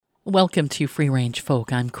Welcome to Free Range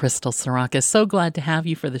Folk. I'm Crystal Sarakas. So glad to have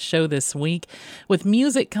you for the show this week with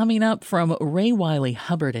music coming up from Ray Wiley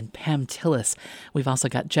Hubbard and Pam Tillis. We've also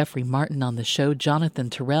got Jeffrey Martin on the show,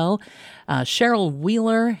 Jonathan Terrell, Cheryl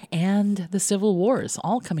Wheeler, and the Civil Wars,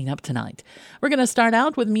 all coming up tonight. We're going to start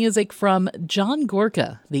out with music from John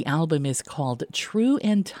Gorka. The album is called True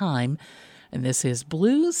in Time, and this is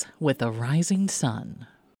Blues with a Rising Sun.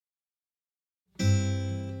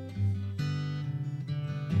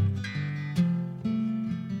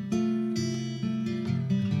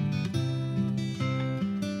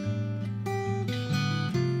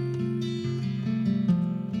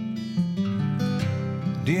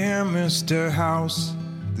 Dear Mr. House,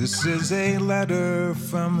 this is a letter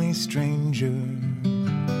from a stranger.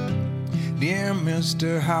 Dear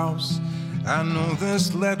Mr. House, I know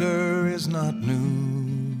this letter is not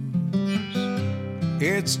news.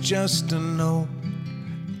 It's just a note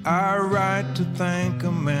I write to thank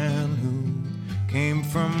a man who came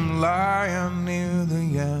from Lyon near the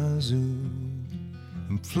Yazoo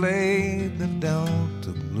and played the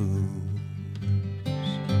Delta Blues.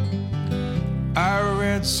 I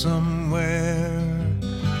read somewhere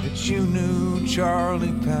that you knew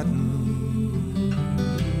Charlie Patton,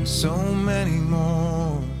 so many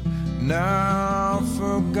more now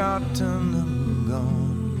forgotten and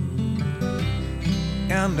gone.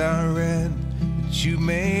 And I read that you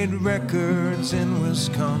made records in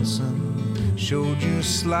Wisconsin, showed your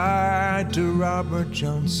slide to Robert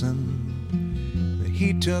Johnson, that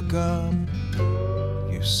he took up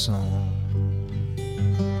your song.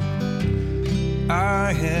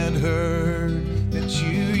 I had heard that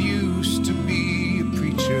you used to be a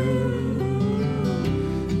preacher,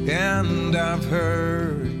 and I've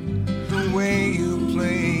heard the way you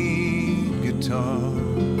played guitar.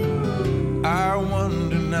 I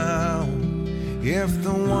wonder now if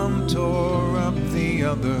the one tore up the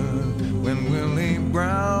other when Willie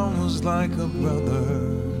Brown was like a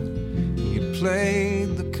brother. You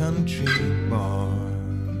played the country bar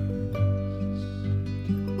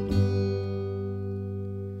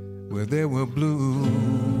where there were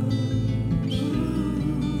blues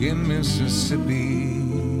in Mississippi.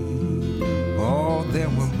 Oh, there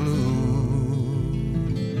were blues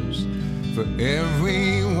for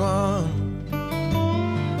everyone.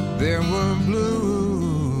 There were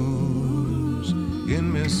blues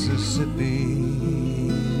in Mississippi.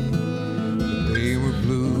 They were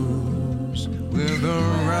blues with a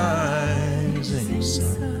rising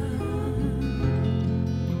sun.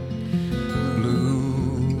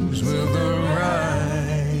 With a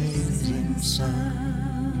rising sun.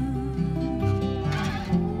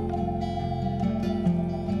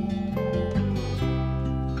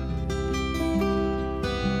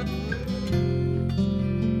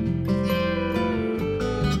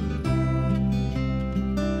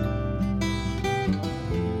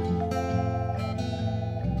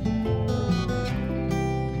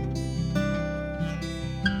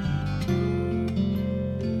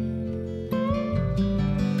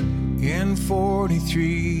 In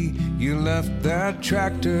 43, you left that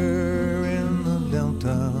tractor in the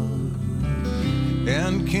Delta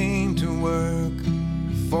and came to work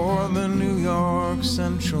for the New York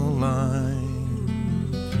Central line.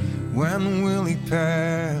 When Willie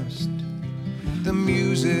passed, the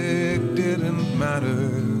music didn't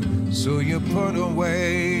matter, so you put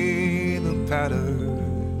away the patter,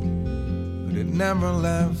 but it never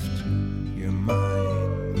left your mind.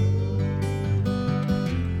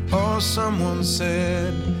 Oh, someone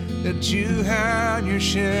said that you had your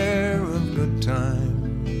share of good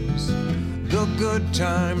times. The good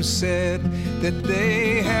times said that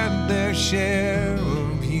they had their share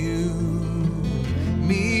of you.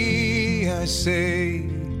 Me, I say,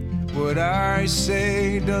 what I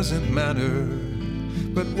say doesn't matter,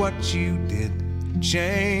 but what you did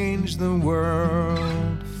changed the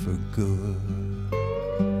world for good.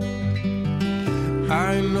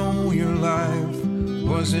 I know your life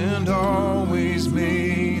wasn't always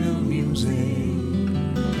made of music.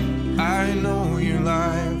 I know your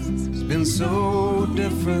life has been so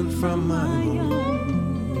different from my own.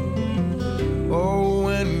 Oh,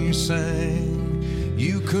 when you sang,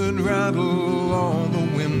 you could rattle all the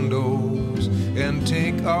windows and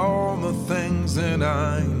take all the things that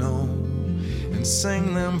I know and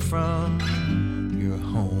sing them from your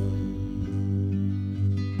home.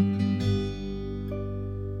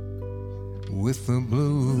 With the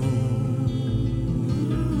blues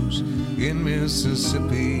in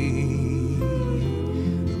Mississippi,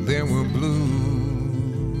 there were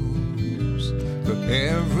blues for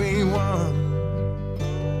everyone.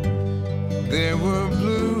 There were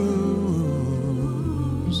blues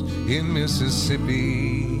in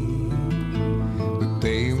Mississippi.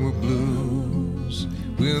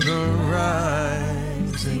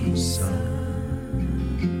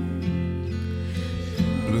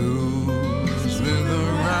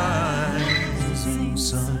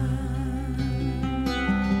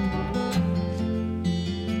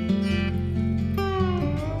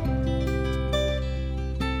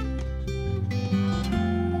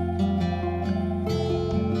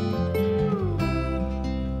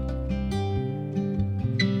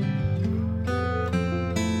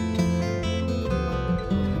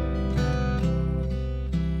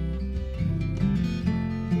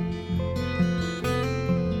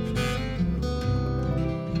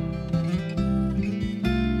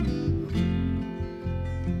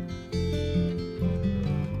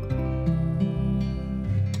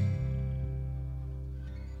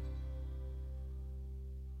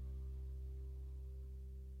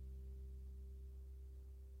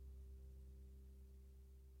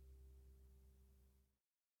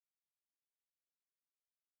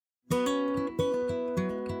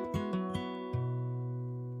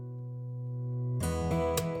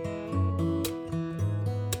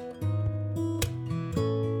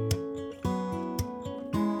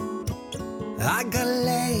 I got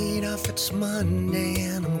laid off, it's Monday,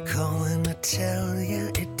 and I'm calling to tell you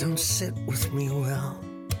it don't sit with me well.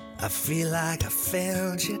 I feel like I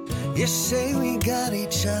failed you. You say we got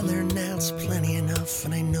each other, now it's plenty enough,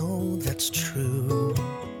 and I know that's true.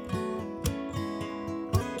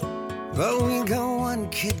 But we got one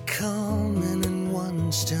kid coming and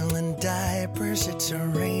one still in diapers. It's a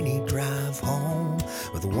rainy drive home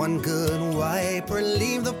with one good wiper.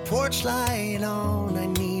 Leave the porch light on, I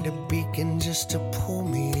need a beacon just to pull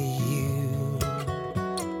me to you.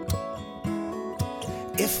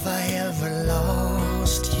 If I ever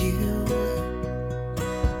lost you,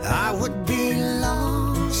 I would be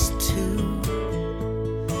lost too,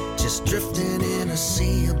 just drifting in a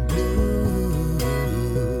sea of blue.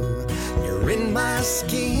 You're in my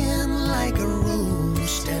skin like a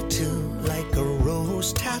rose tattoo, like a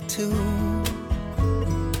rose tattoo,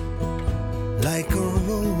 like a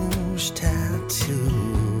rose tattoo.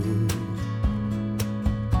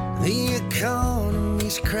 The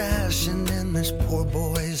economy's crashing and this poor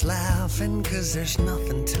boy's laughing 'cause there's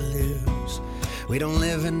nothing to lose. We don't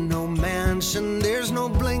live in no mansion, there's no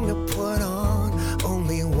bling to put on,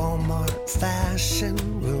 only Walmart fashion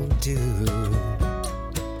will do.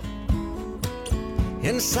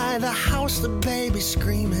 Inside the house the baby's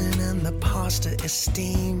screaming and the pasta is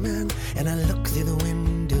steaming, and I look through the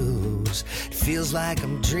windows, it feels like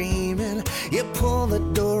I'm dreaming. You pull the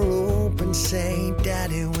door open, say,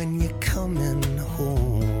 Daddy, when you coming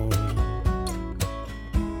home?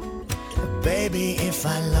 Baby, if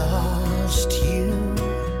I lost you,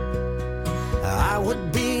 I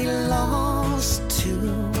would be lost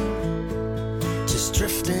too, just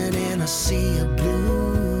drifting in a sea of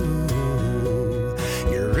blue.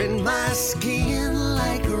 You're in my skin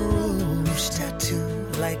like a rose tattoo,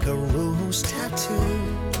 like a rose tattoo,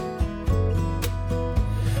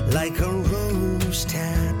 like a rose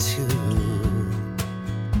tattoo.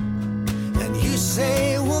 And you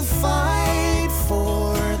say we'll fight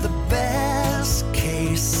for the best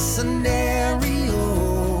case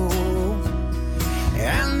scenario,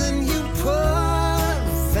 and then you put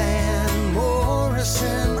Van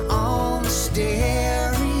Morrison on the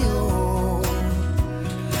stereo.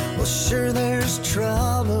 Well, sure, there's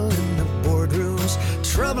trouble in the boardrooms,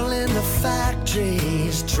 trouble in the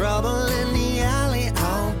factories, trouble in the alley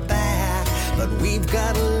out back, but we've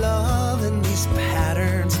got love in these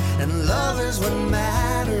patterns, and love is what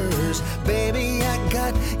matters. Baby, I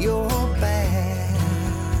got your back,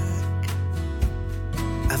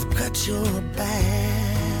 I've got your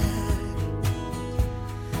back,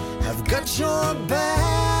 I've got your back,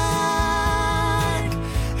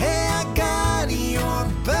 hey, I got your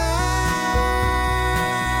back.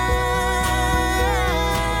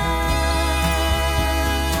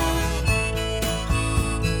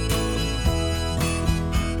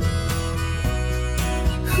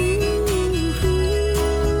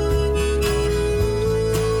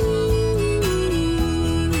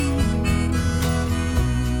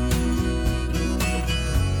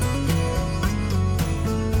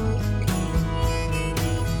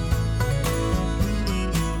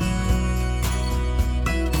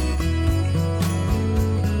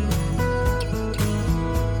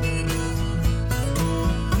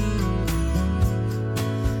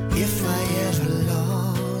 If I ever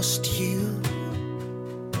lost you,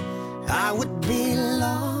 I would be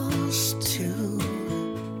lost too,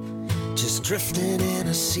 just drifting in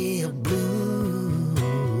a sea of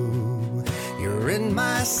blue. You're in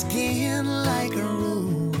my skin like a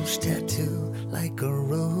rose tattoo, like a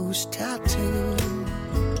rose tattoo,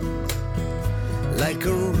 like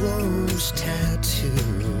a rose tattoo,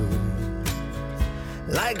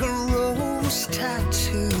 like a rose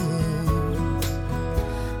tattoo,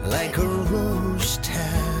 like a rose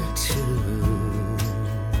tattoo.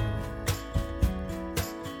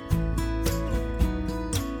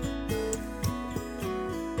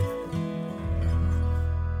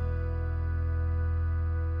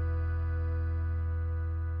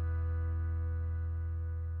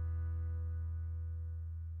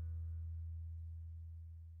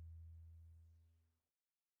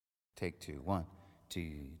 Take two. 1,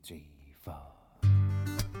 2, 3, 4.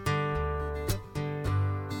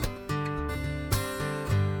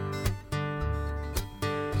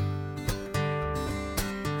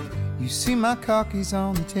 You see my car keys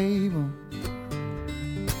on the table,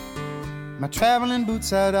 my traveling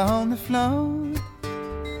boots out on the floor.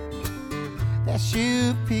 That's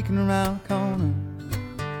you peeking around the corner,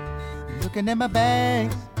 looking at my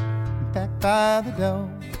bags back by the door.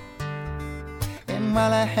 And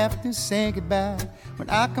while I have to say goodbye, when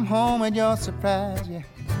I come home and you're surprised, yeah,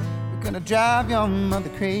 we're gonna drive your mother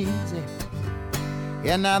crazy.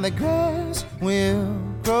 And now the grass will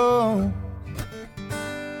grow,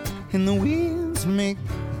 and the winds make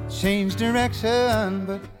change direction.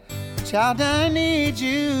 But child, I need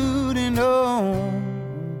you to know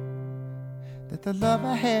that the love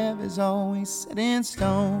I have is always set in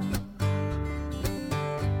stone.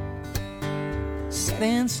 Set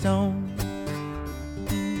in stone.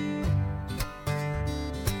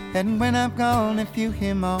 And when I'm gone, if you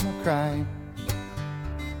hear mama cry,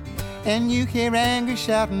 and you hear anger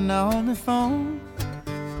shouting on the phone,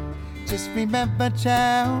 just remember,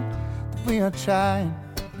 child, that we are trying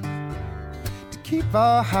to keep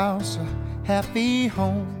our house a happy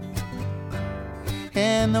home.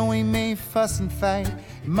 And though we may fuss and fight,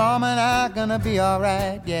 mama and I gonna be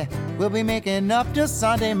alright. Yeah, we'll be making up till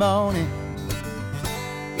Sunday morning.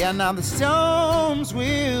 Yeah, now the storms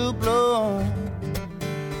will blow,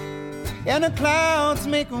 and the clouds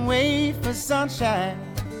make way for sunshine.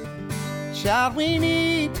 Child, we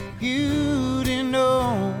need you to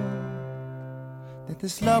know that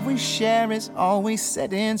this love we share is always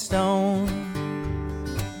set in stone.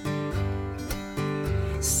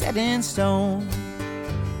 Set in stone.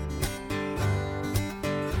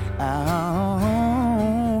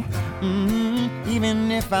 Oh, even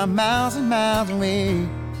if I'm miles and miles away,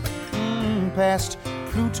 past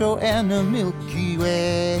Pluto and the Milky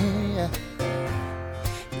Way,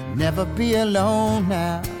 you'll never be alone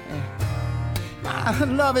now. My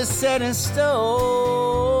love is set in stone.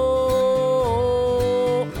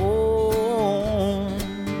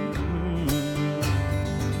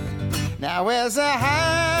 Now as a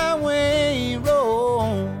highway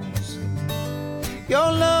rolls,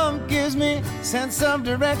 your love gives me sense of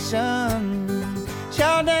direction.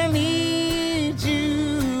 Child, I need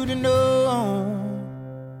you to know,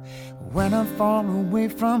 when I'm far away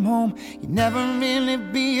from home, you never really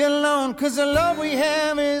be alone. 'Cause the love we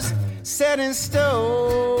have is set in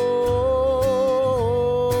stone.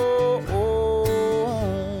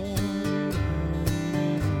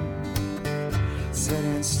 Set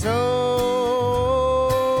in stone.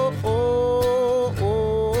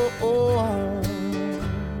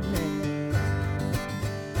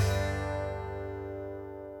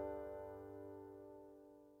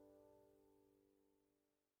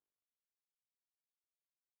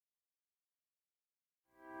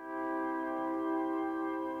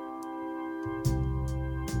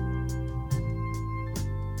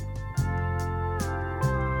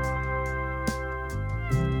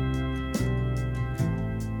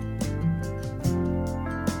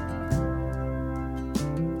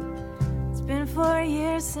 It's been 4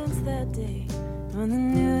 years since that day when the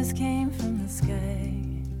news came from the sky.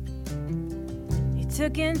 You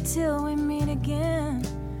took it till we meet again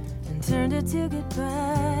and turned it to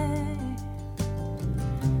goodbye.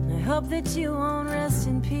 And I hope that you won't rest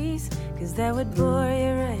in peace, 'cause that would bore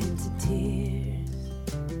you right to tears.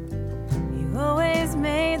 You always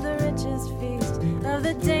made the richest feast of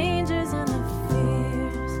the dangers and the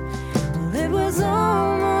fears. Well, it was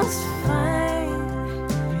almost fine,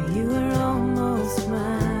 you were almost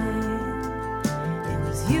mine. It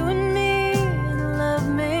was you and me, and love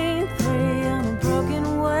made three on a broken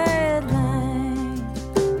white line.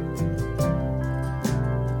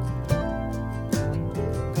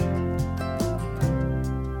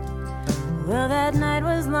 Well, that night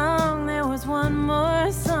was long, there was one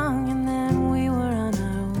more song, and then we were on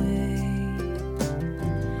our way.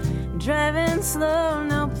 Driving slow,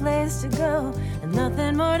 no place to go, and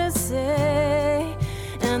nothing more to say.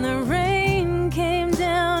 And the rain came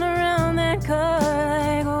down around that car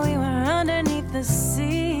like we were underneath the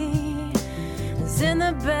sea. I was in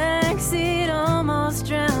the backseat, almost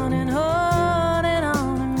drowning, holding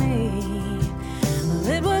on to me. Well,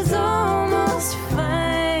 it was almost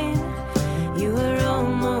fine, you were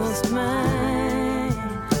almost mine.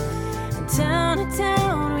 And town to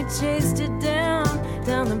town, we chased it down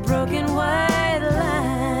the broken white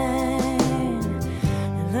line.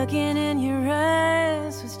 And looking in your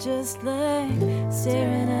eyes was just like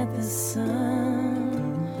staring at the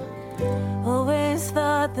sun. Always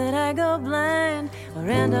thought that I'd go blind or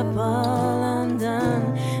end up all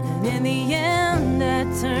undone. And in the end I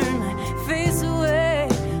turned my face away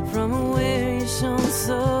from where you shone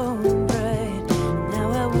so bright. Now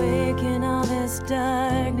I wake in all this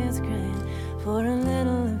darkness, crying for a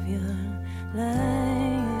little of your light.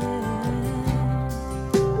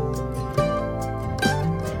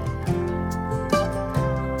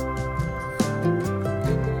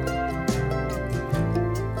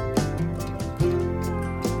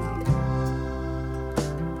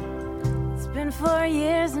 It's been 4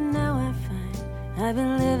 years and now I find I've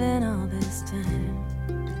been living all this time.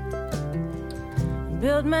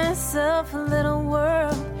 Built my myself a little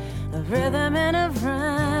world of rhythm and of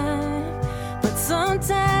rhyme. But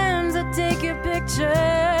sometimes I take your picture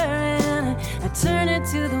and I turn it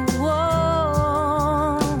to the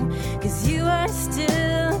wall. 'Cause you are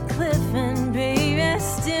still a cliff and baby, I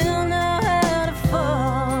still know how to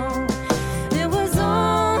fall. It was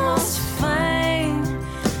almost fine,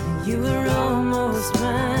 you were almost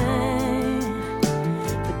mine.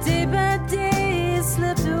 But day by day it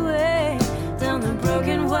slipped away down the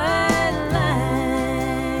broken white line.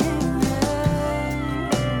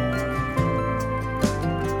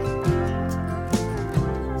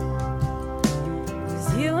 'Cause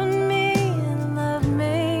you and me and love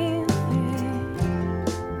made free.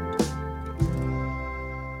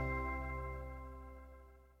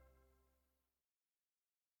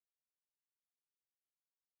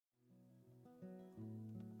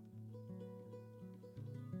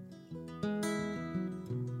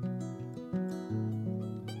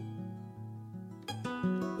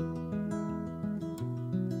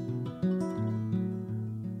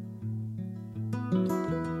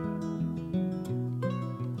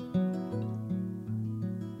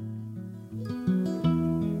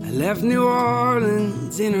 I left New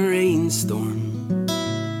Orleans in a rainstorm,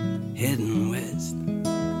 heading west.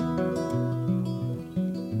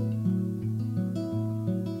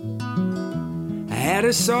 I had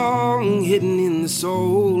a song hidden in the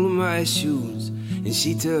sole of my shoes, and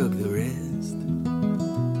she took the rest.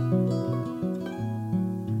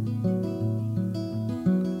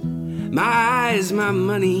 My eyes, my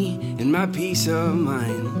money, and my peace of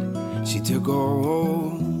mind, she took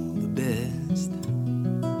all the best.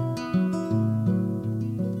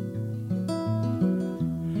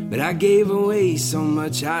 But I gave away so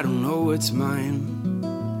much, I don't know what's mine,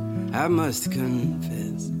 I must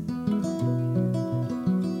confess.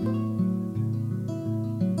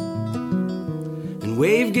 And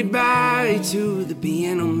wave goodbye to the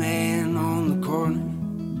piano man on the corner,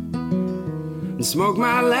 and smoke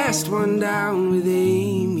my last one down with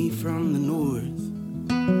Amy from the north,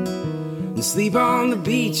 and sleep on the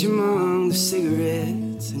beach among the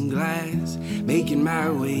cigarettes and glass, making my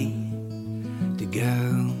way to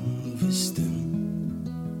Galveston,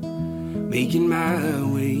 making my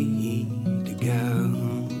way to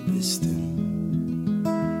Galveston,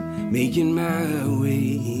 making my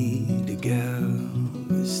way to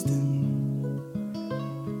Galveston.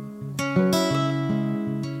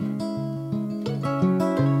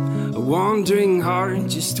 A wandering heart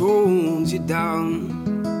just holds you down,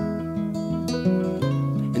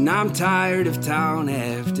 and I'm tired of town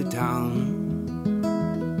after town.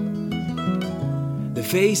 The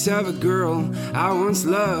face of a girl I once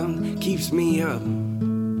loved keeps me up.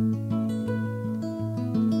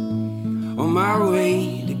 On my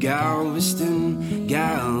way to Galveston,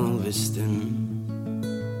 Galveston.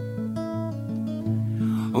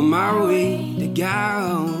 On my way to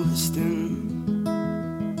Galveston.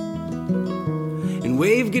 And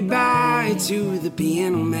wave goodbye to the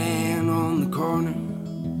piano man on the corner,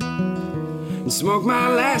 and smoke my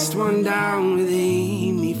last one down with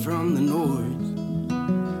Amy from the north,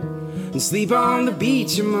 and sleep on the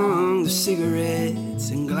beach among the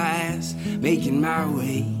cigarettes and glass, making my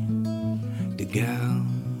way to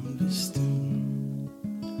Galveston,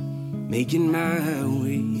 making my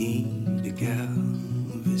way to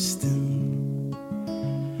Galveston,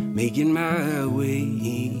 making my way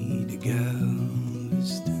to Galveston.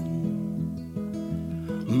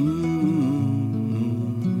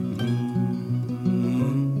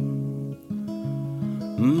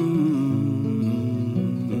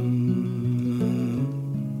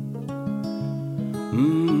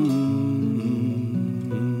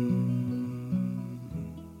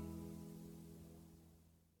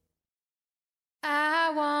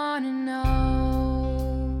 I wanna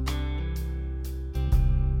know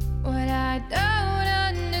what I don't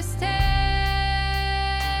understand.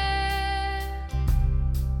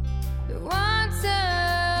 The wants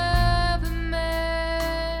of a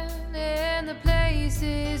man and the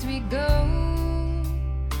places we go.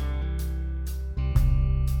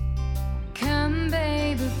 Come,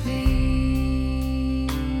 baby,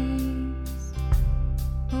 please.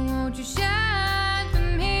 Won't you shine for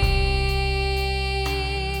me?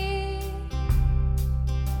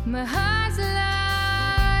 My heart's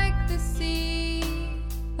like the sea,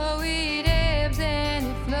 oh, it ebbs and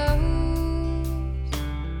it flows.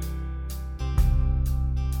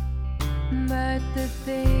 But the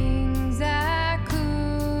things I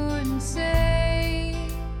couldn't say,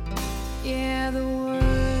 yeah, the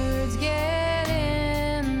words get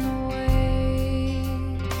in the way.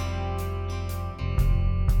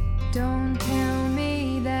 Don't tell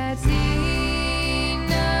me that's enough.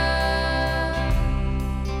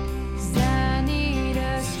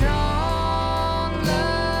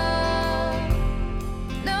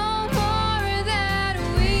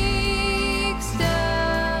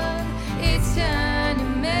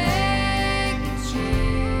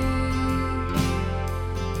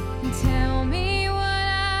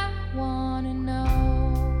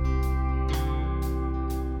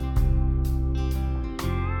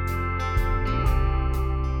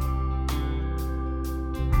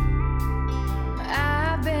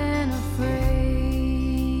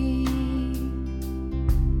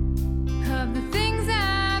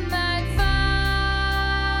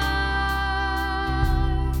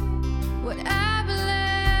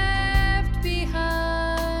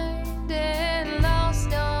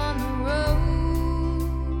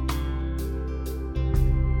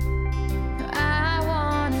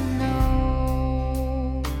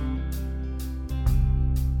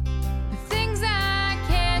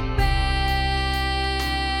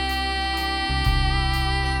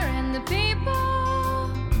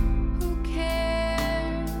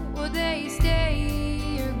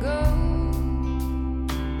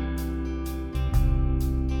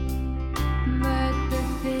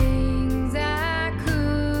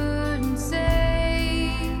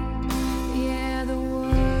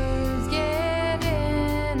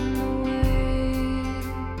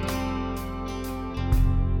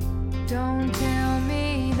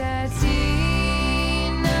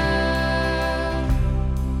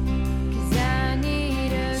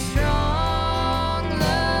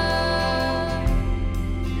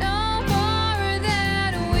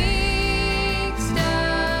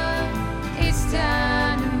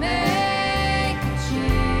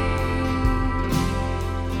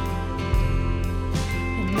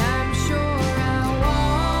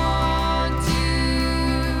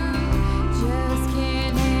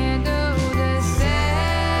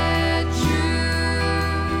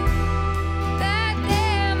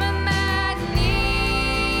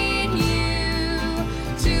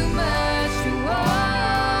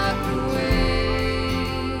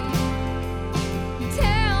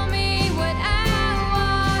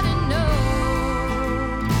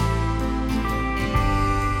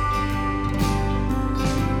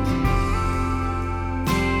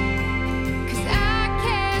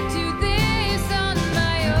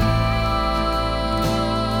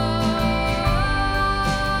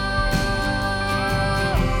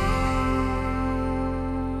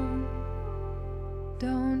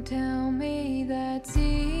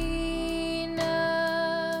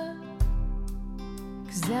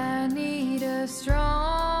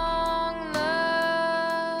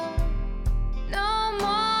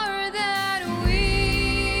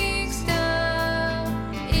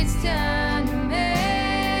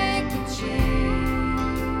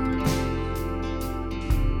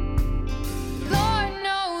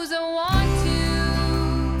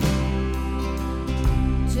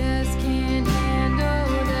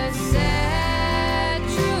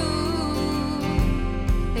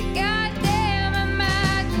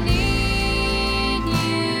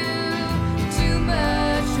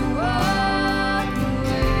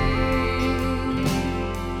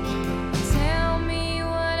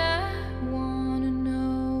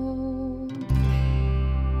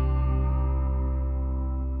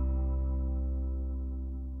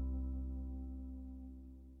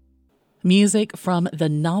 Music from the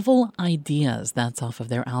Novel Ideas. That's off of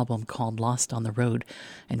their album called Lost on the Road.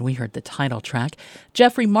 And we heard the title track.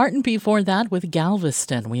 Jeffrey Martin before that with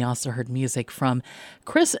Galveston. We also heard music from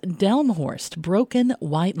Chris Delmhorst, Broken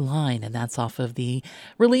White Line. And that's off of the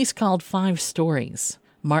release called 5 Stories.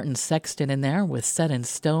 Martin Sexton in there with Set in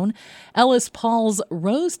Stone. Ellis Paul's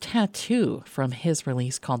Rose Tattoo from his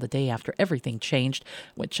release called The Day After Everything Changed,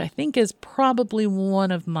 which I think is probably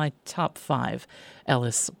one of my top 5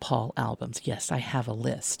 Ellis Paul albums. Yes, I have a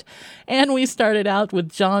list. And we started out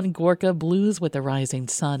with John Gorka, Blues with the Rising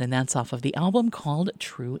Sun, and that's off of the album called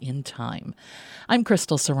True in Time. I'm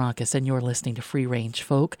Crystal Sarakas, and you're listening to Free Range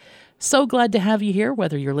Folk. So glad to have you here,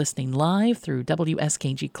 whether you're listening live through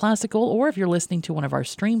WSKG Classical or if you're listening to one of our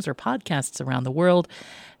streams or podcasts around the world.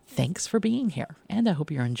 Thanks for being here, and I hope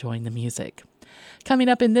you're enjoying the music. Coming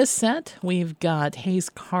up in this set, we've got Hayes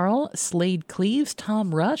Carl, Slade Cleaves,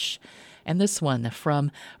 Tom Rush, and this one from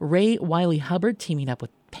Ray Wiley Hubbard teaming up with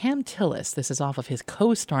Pam Tillis. This is off of his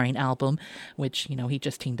co-starring album, which, he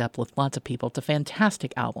just teamed up with lots of people. It's a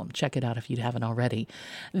fantastic album. Check it out if you haven't already.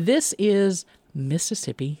 This is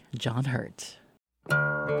Mississippi John Hurt.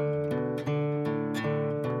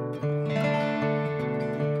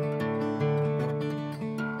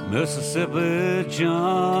 Mississippi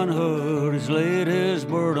John Hurt has laid his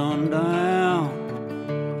burden down.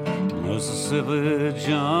 Mississippi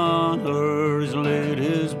John Hurt has laid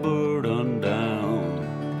his burden down.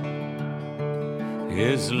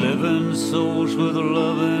 His living soul's with a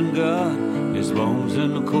loving God, his bones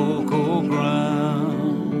in the cocoa ground.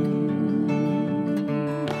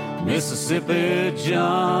 Mississippi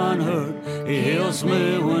John Hurt, he heals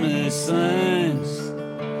me when he sings.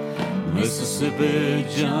 Mississippi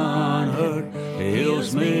John Hurt, he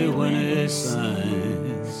heals me when he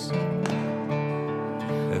sings.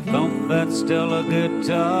 He thump that Stella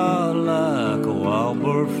guitar like a wild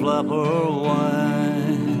bird flapper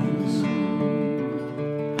whines.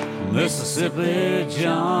 Mississippi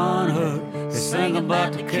John Hurt, he sang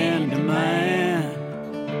about the candy man.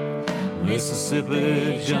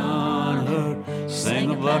 Mississippi John Hurt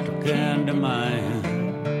sang about the candy man.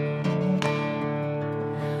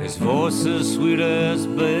 His voice is sweet as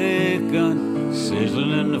bacon,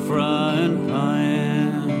 sizzling in the frying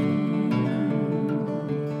pan.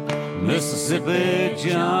 Mississippi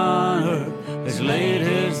John Hurt has laid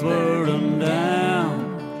his burden down.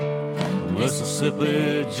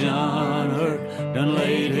 Mississippi John Hurt done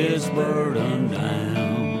laid his burden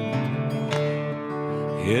down.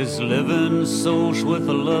 His living soul's with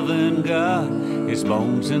a loving God, his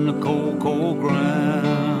bones in the cocoa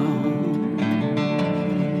ground.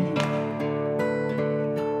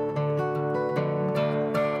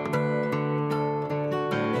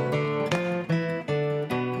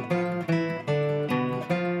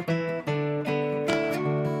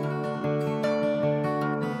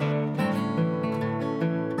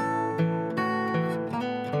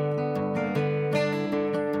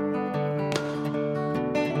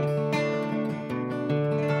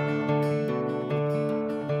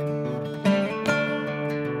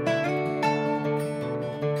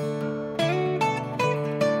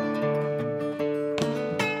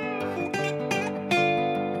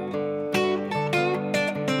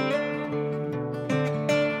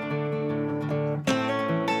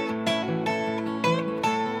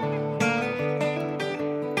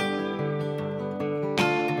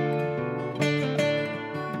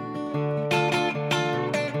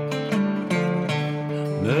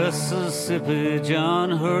 Mississippi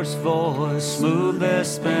John Hurt's voice, smooth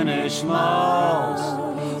as Spanish moss.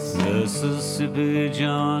 Mississippi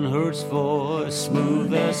John Hurt's voice,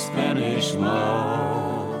 smooth as Spanish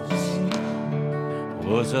moss.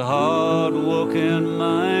 Was a hard-working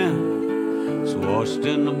man, was washed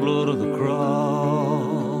in the blood of the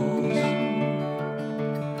cross.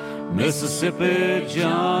 Mississippi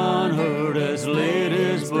John Hurt has laid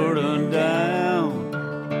his burden down.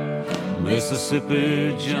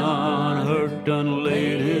 Mississippi John Hurt done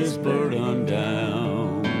laid his burden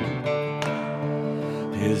down.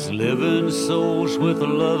 His living soul's with a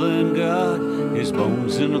loving God, his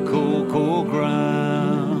bones in the cocoa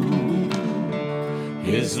ground.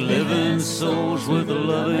 His living soul's with a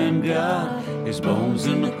loving God, his bones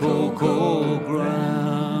in the cocoa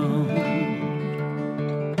ground.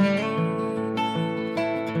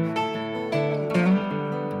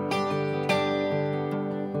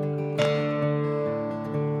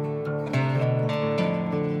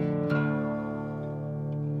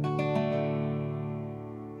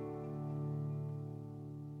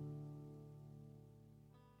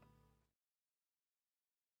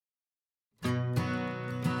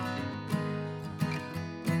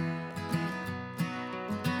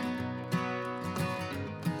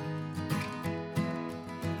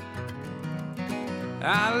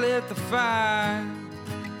 I lit the fire,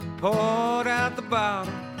 poured out the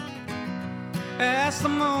bottle, asked the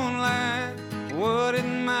moonlight what it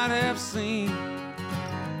might have seen.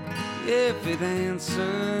 If it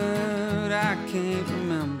answered, I can't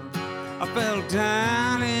remember. I fell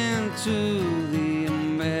down into the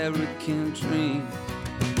American dream.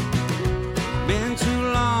 Been too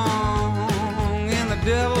long in the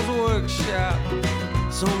devil's workshop,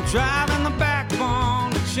 so I'm driving the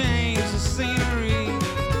backbone to change the scenery.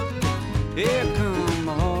 Here come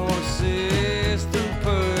the horses through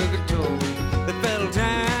purgatory. They fell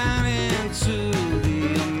down into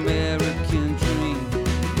the American dream.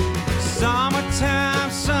 Summertime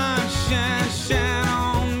sunshine shine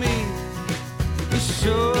on me. You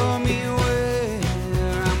show me where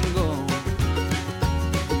I'm going.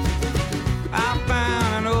 I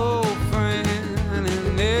found an old friend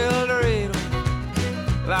in El Dorado,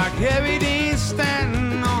 like heavy Dean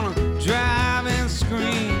standing on a driving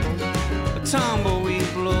screen. A tumbleweed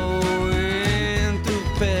blowing through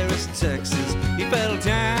Paris, Texas. He fell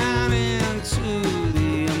down into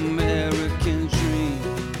the American dream.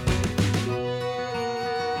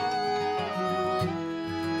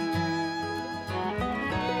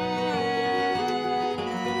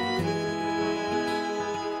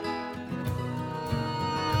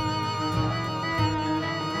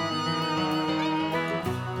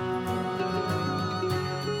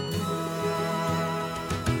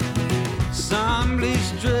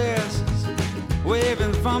 Sun-bleached dresses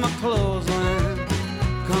waving from a clothesline.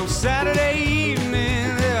 Come Saturday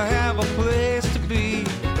evening, they'll have a place to be.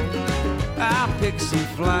 I'll pick some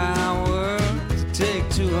flowers to take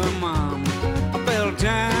to her mama. I fell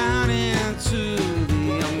down into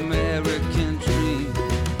the American dream.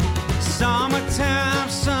 Summertime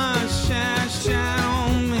sunshine shine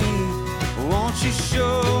on me. Won't you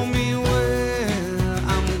show me where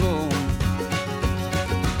I'm going?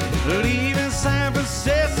 Leaving San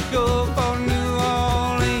Francisco for New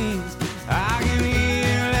Orleans, I can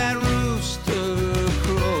hear that rooster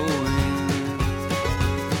crowing.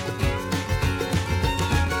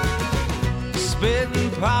 Spit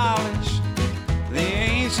and polish the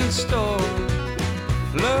ancient story,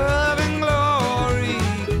 love and glory,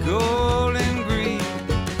 gold and green.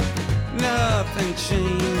 Nothing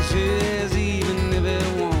changes even if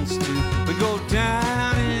it wants to. We go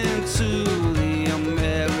down into the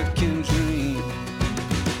American dream.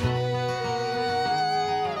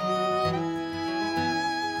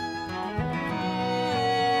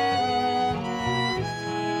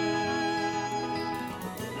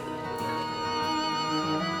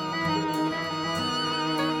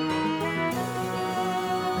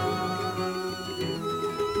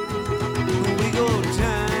 We go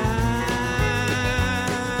down,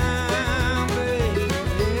 baby,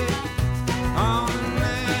 on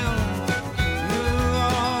down, New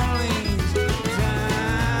Orleans,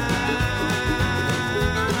 down,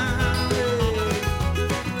 baby.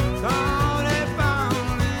 Thought they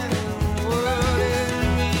found it, what it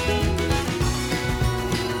means.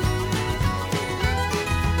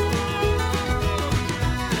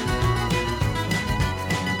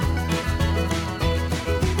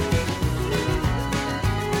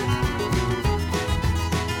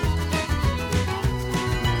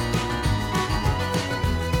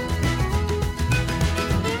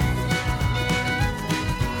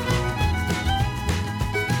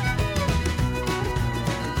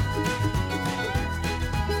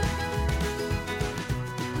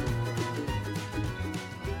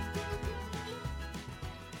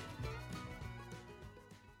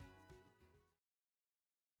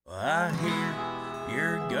 I hear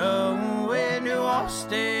you're going to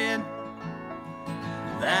Austin.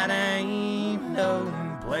 That ain't no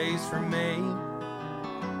place for me.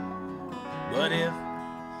 But if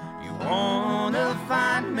you wanna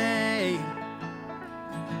find me,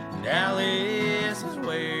 Dallas is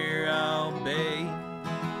where I'll be.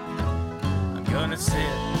 I'm gonna sit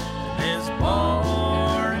in this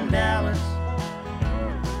bar in Dallas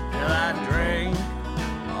till I drink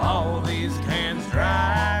all these cans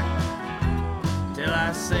dry, till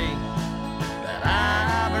I see that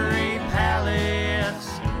ivory palace.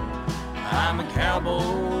 I'm a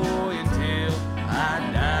cowboy until I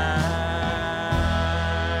die.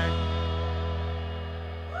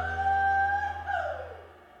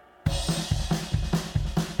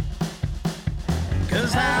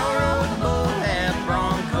 'Cause I rode the bull at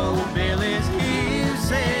Bronco Billy's. You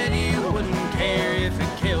said you wouldn't care if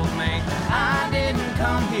it killed me. I didn't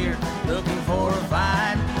come here looking for a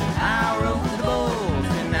fight. I rode the bull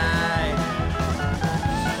tonight.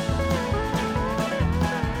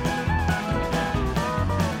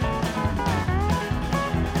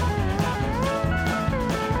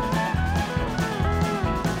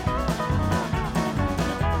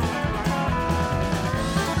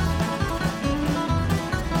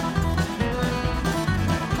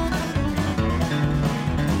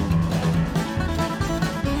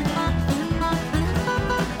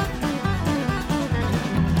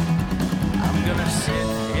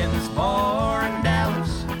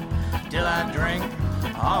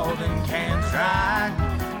 try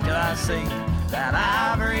till I see that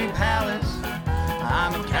ivory palace.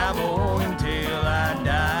 I'm a cowboy until I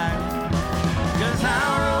die. 'Cause I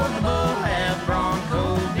rode the bull, have bronco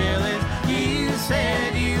billies. You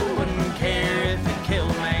said you wouldn't care if it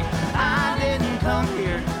killed me. I didn't come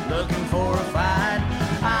here looking for a fight.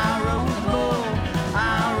 I rode the bull,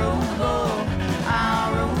 I rode the bull,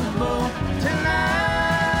 I rode the bull tonight.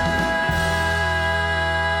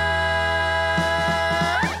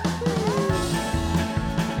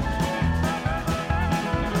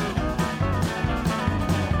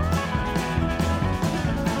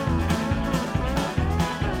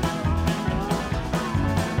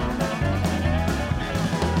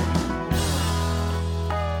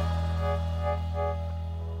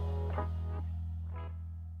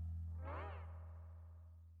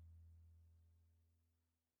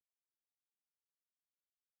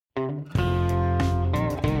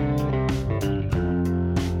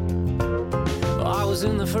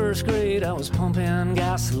 In the first grade, I was pumping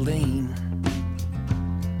gasoline.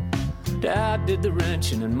 Dad did the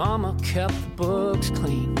wrenching and Mama kept the books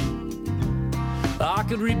clean. I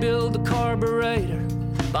could rebuild the carburetor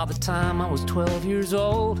by the time I was 12 years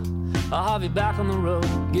old. I'll have you back on the road,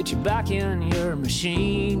 get you back in your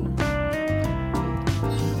machine.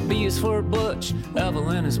 B is for Butch,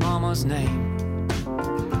 Evelyn is Mama's name.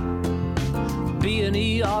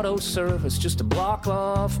 B&E Auto Service, just a block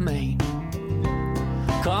off Main.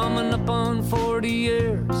 Coming up on 40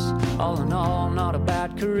 years, all in all, not a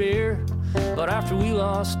bad career. But after we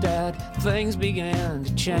lost Dad, things began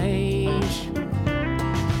to change.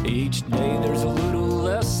 Each day there's a little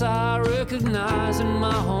less I recognize in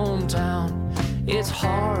my hometown. It's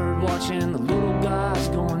hard watching the little guys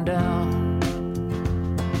going down.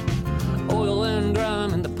 Oil and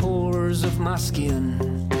grime in the pores of my skin.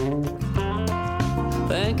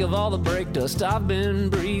 Think of all the brake dust I've been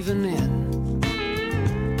breathing in.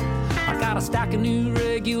 I got a stack of new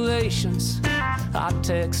regulations,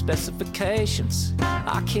 high-tech specifications.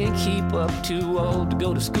 I can't keep up, too old to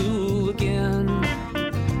go to school again.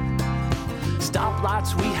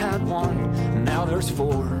 Stoplights, we had one, now there's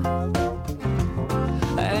 4.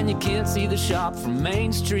 And you can't see the shop from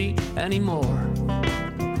Main Street anymore.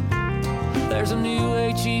 There's a new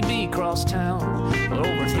HEB cross town, but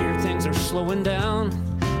over here things are slowing down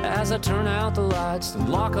as I turn out the lights and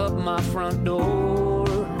lock up my front door.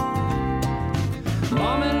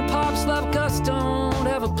 Mom and Pop's Love Cuts don't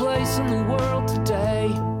have a place in the world today.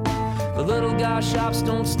 The little guy shops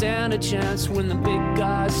don't stand a chance when the big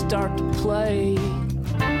guys start to play.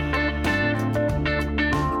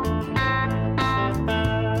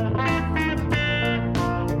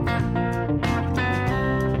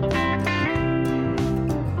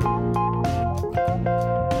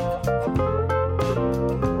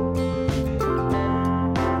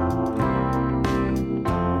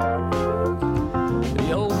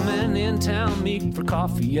 For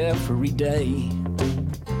coffee every day.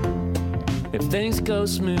 If things go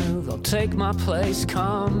smooth, I'll take my place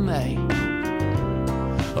come May.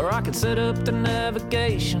 Or I could set up the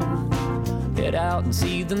navigation, head out and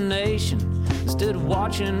see the nation, instead of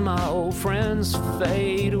watching my old friends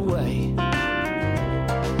fade away.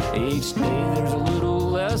 Each day there's a little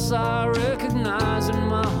less I recognize in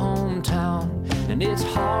my hometown, and it's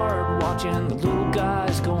hard watching the little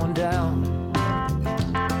guys going down.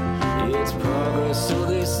 It's progress, so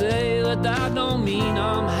they say, but that don't mean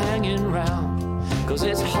I'm hanging around. 'Cause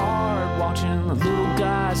it's hard watching the little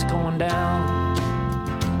guys going down.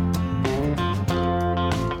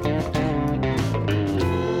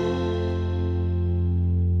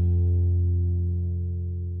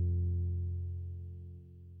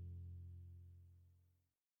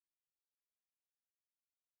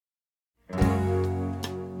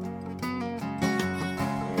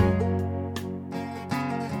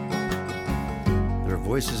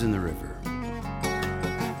 Voices in the river,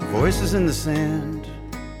 voices in the sand,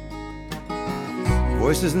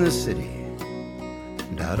 voices in the city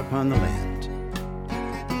and out upon the land.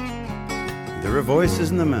 There are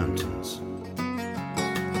voices in the mountains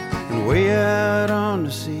and way out on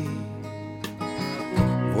the sea.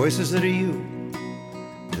 Voices that are you,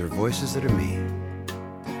 they're voices that are me.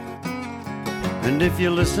 And if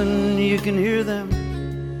you listen, you can hear them.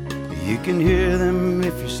 You can hear them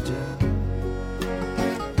if you're still.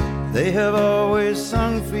 They have always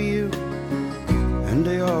sung for you, and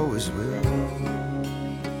they always will.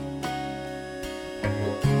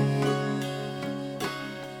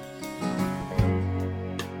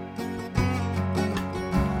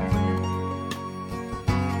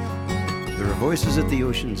 There are voices at the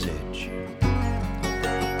ocean's edge,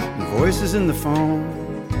 and voices in the foam,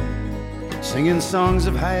 singing songs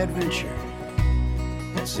of high adventure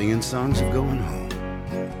singing songs of going home.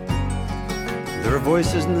 There are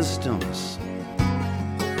voices in the stillness,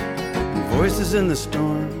 and voices in the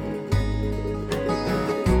storm,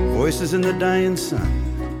 voices in the dying sun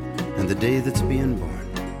and the day that's being born.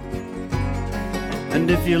 And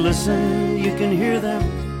if you listen, you can hear them.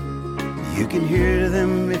 You can hear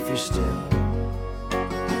them if you're still.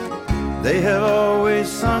 They have always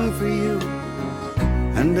sung for you,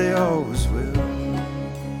 and they always will.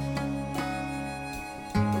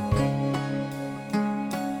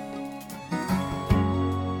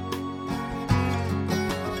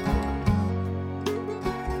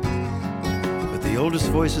 But the oldest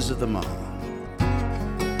voices of them all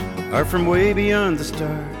are from way beyond the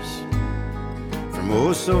stars, from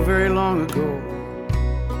oh so very long ago,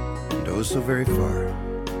 and oh so very far.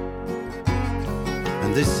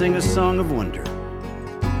 And they sing a song of wonder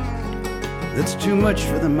that's too much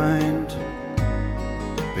for the mind,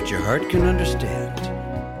 but your heart can understand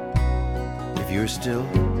if you're still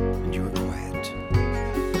and you are quiet.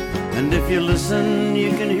 And if you listen,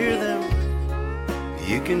 you can hear them.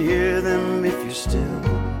 You can hear them if you're still.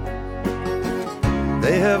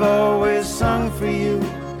 They have always sung for you,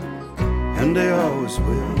 and they always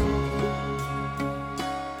will.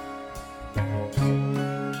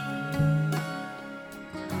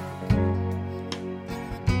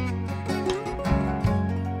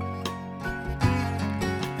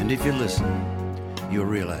 And if you listen,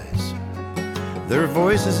 you'll realize there are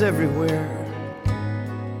voices everywhere.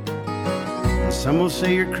 And some will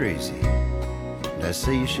say you're crazy, and I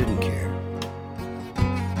say you shouldn't care.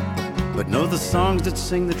 But know the songs that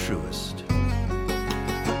sing the truest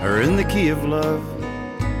are in the key of love,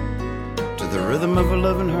 to the rhythm of a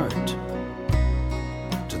loving heart,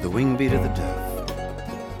 to the wing beat of the dove.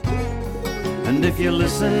 And if you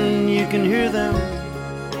listen, you can hear them.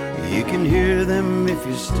 You can hear them if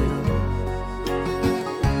you're still.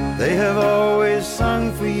 They have always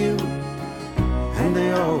sung for you, and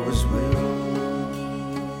they always will.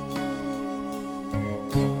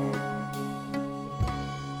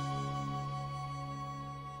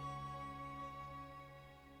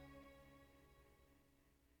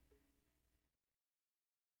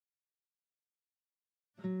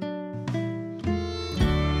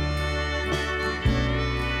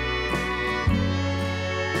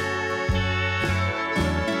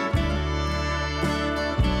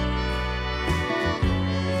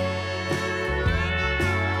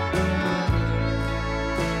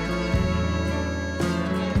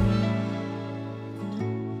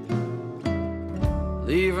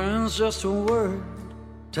 Leaving's just a word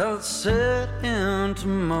till it's set into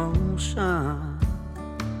motion.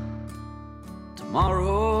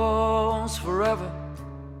 Tomorrow's forever,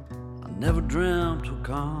 I never dreamt would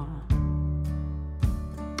come.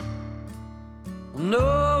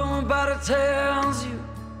 Nobody tells you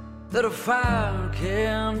that a fire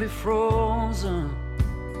can be frozen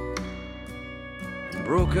and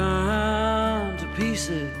broken to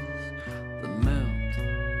pieces that melt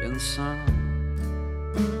in the sun.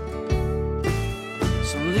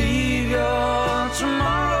 So leave your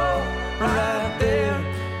tomorrow right there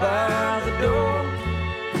by the door.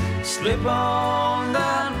 Slip on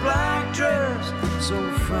that black dress so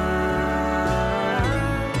fine.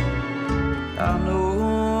 I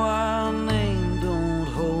know our name don't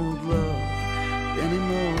hold love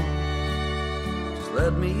anymore. Just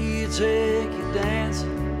let me take you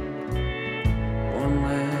dancing one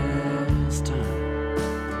last time.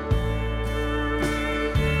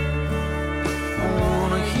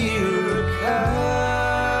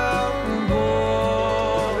 Cowboy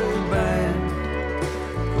band,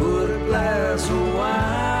 put a glass of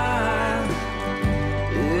wine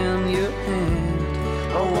in your hand.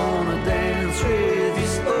 I wanna dance with you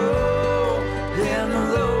slow in the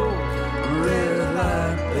low red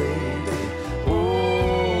light, baby.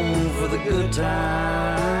 Oh, for the good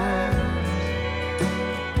times,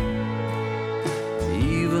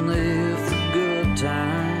 even if the good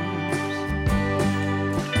times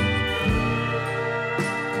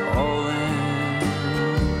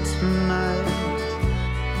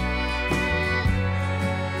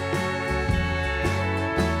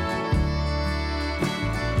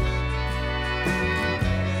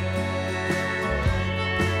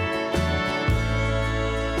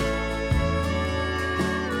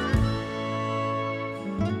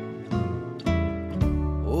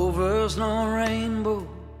there's no rainbow,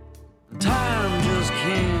 time just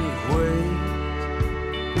can't wait.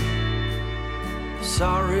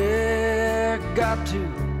 Sorry, got to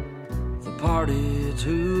the party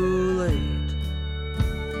too late.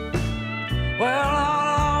 Well,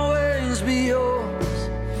 I'll always be yours,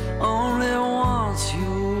 only once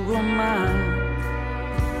you were mine.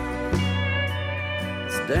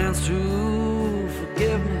 dance to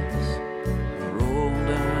forgiveness, roll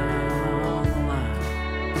down the line,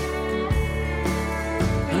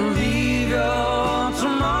 and leave your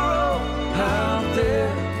tomorrow out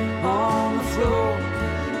there on the floor.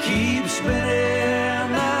 Keep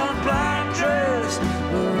spinning that black dress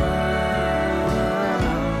around.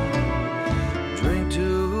 Drink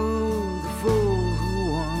to the fool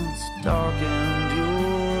who once darkened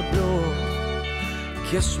your door.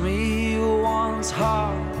 Kiss me once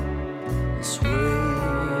hard and sway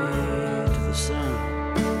to the sun.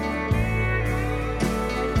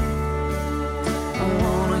 I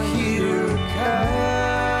wanna hear a cowboy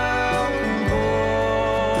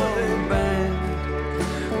band.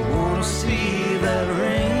 I wanna see that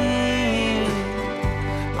ring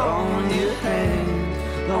on your hand.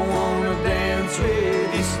 I wanna dance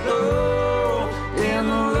with you slow in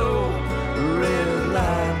the low red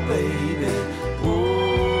light, baby.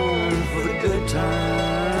 Oh, for the good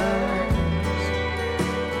times,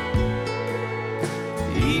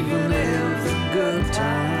 even if the good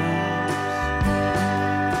times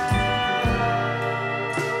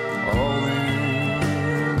all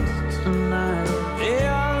end tonight. They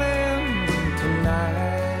all end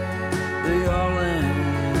tonight. They all end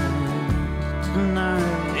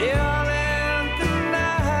tonight. They all end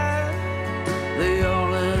tonight. They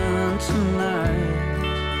all end tonight.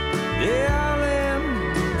 They all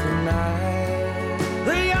end tonight.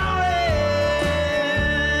 They all end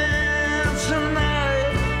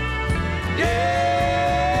tonight. Yeah.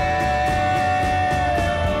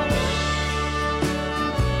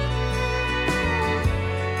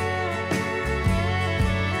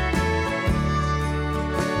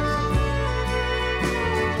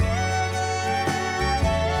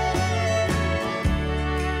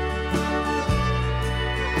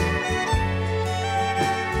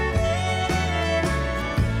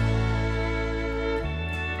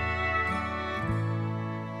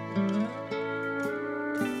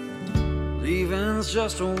 Leaving's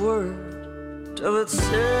just a word till it's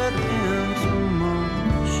set into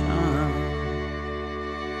motion.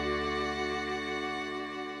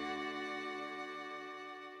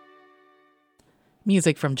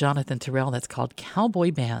 Music from Jonathan Terrell that's called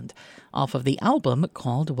Cowboy Band off of the album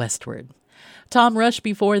called Westward. Tom Rush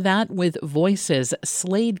before that with Voices,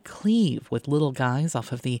 Slade Cleave with Little Guys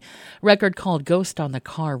off of the record called Ghost on the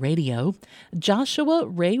Car Radio, Joshua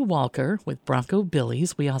Ray Walker with Bronco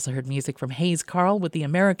Billies. We also heard music from Hayes Carl with The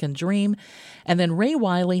American Dream, and then Ray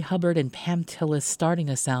Wiley, Hubbard, and Pam Tillis starting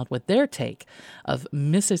us out with their take of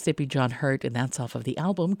Mississippi John Hurt, and that's off of the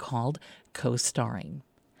album called Co-Starring.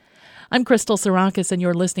 I'm Crystal Sarakas, and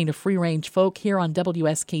you're listening to Free Range Folk here on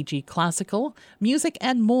WSKG Classical, music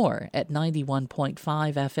and more at 91.5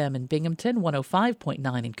 FM in Binghamton,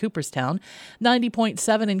 105.9 in Cooperstown,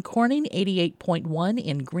 90.7 in Corning, 88.1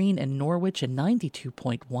 in Greene and Norwich, and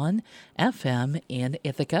 92.1 FM in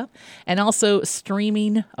Ithaca, and also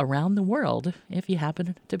streaming around the world if you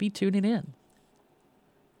happen to be tuning in.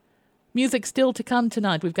 Music still to come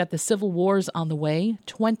tonight. We've got the Civil Wars on the way,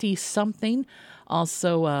 20-something.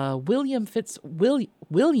 Also, William Fitzsimmons,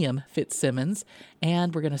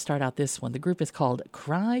 and we're going to start out this one. The group is called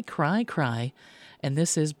Cry, Cry, Cry, and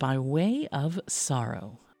this is By Way of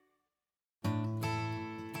Sorrow.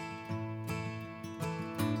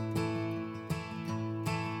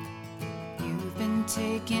 You've been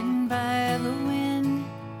taken by the wind.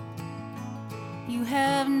 You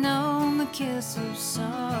have known the kiss of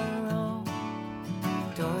sorrow.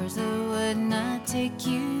 Doors that would not take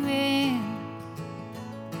you in.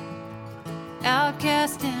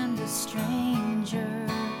 Outcast and a stranger,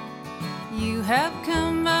 you have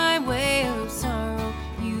come by way of sorrow.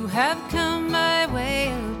 You have come by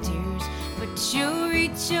way of tears, but you'll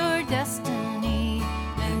reach your destiny.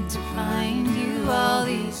 Meant to find you all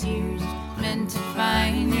these years, meant to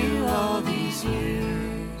find you all these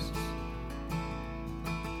years.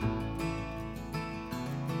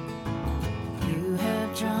 You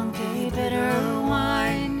have drunk a bitter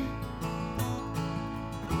wine,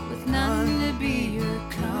 with none to be your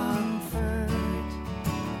comfort.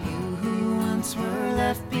 You who once were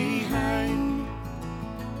left behind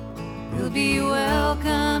will be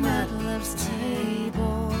welcome at love's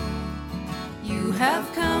table. You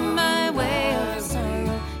have come by way of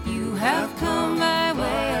sorrow. You have come by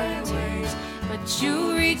way of tears, but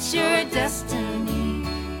you'll reach your destiny.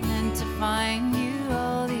 Meant to find you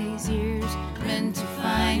all these years, meant to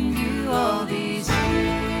find you all these years.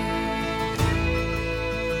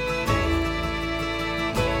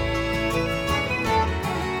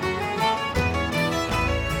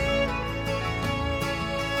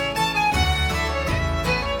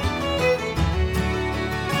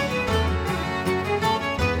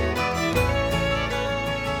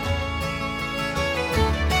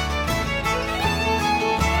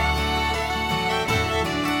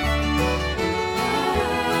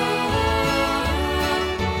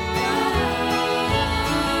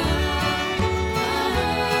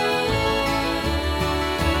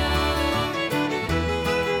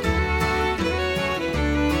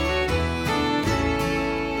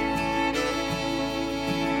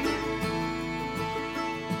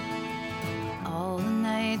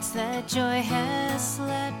 that joy has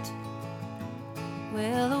slept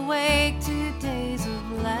will awake to days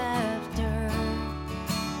of laughter.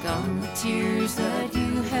 Gone the tears that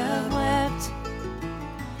you have wept,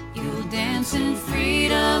 you'll dance in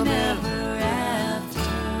freedom ever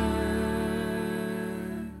after.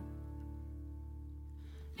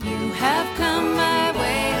 You have come my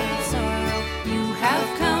way of sorrow, you have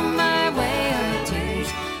come my way of tears,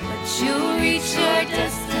 but you'll reach your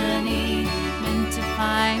destiny, meant to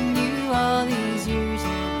find you all these years,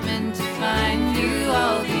 meant to find you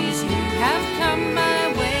all these years. You have come my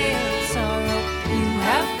way of sorrow, you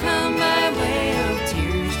have come my way of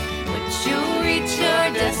tears, but you'll reach your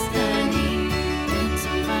destiny, meant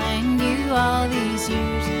to find you all these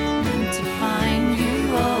years, meant to find you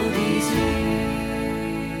all these years.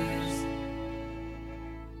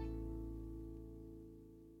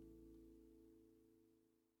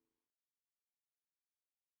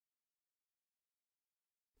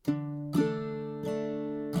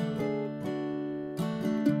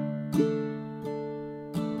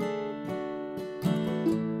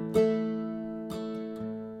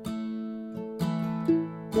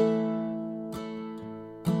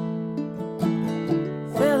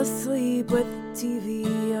 Fell asleep with the TV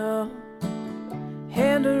on,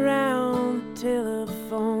 hand around the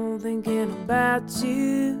telephone, thinking about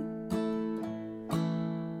you.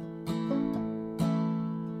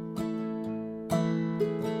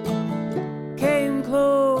 Came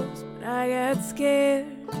close, but I got scared.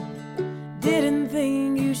 Didn't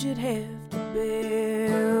think you should have to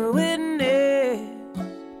bear witness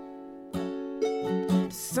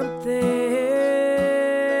to something like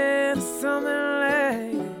this.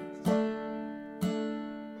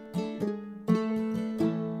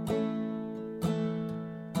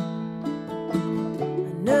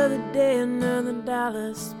 Another day, another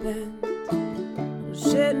dollar spent.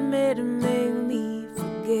 Shit made to make me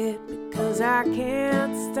forget, because I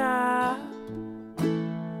can't stop.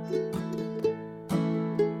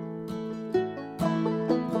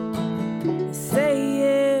 They say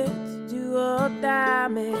it's do or die,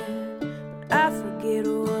 man, but I forget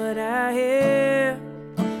what I am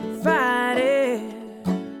fighting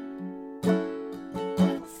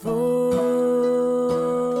for.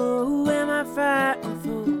 Who am I fighting for?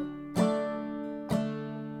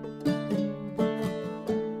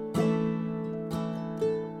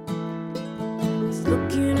 Just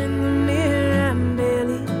looking in the mirror, I'm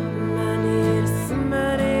barely reminded of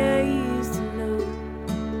somebody I used to know.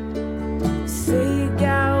 Say you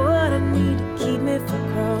got what I need to keep me from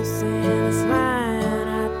crossing this line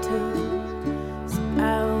I took. So I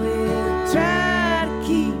will try to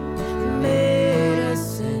keep the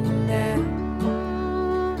medicine down,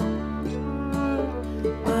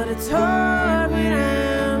 but it's hard when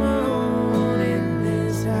I'm alone in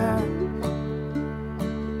this house.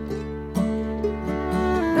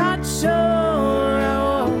 Not sure I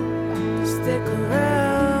want to stick around.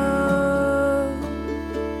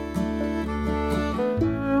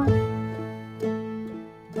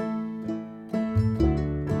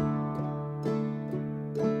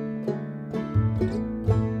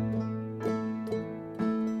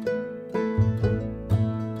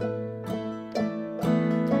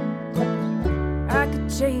 I could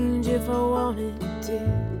change if I wanted to,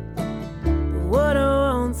 but what I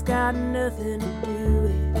want's got nothing to do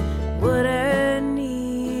with what I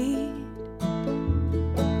need.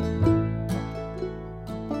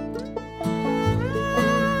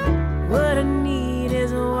 What I need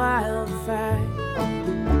is a wildfire,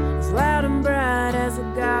 as loud and bright as a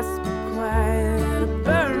gospel choir, to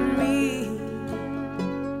burn me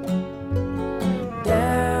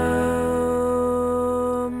down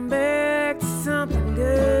back to something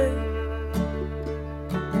good.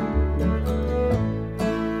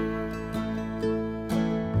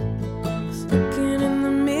 Just looking in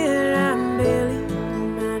the mirror, I'm barely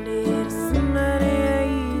reminded of somebody I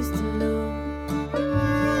used to know.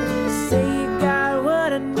 Say you got what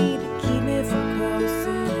I need to keep me from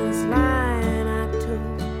crossing this line I took.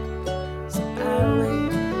 So I will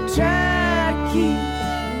try to keep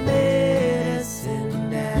the medicine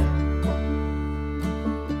down,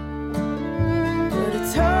 but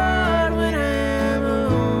it's hard when I'm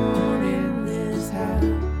alone in this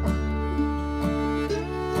house.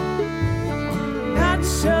 Not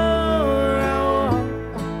sure I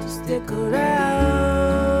want to stick around.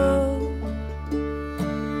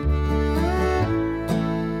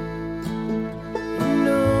 You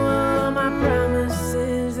know all my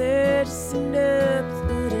promises, they're just end up with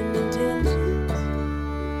good intentions.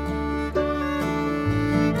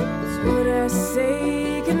 It's what I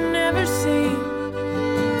say can never seem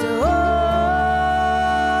to hold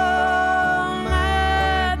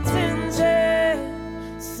my attention.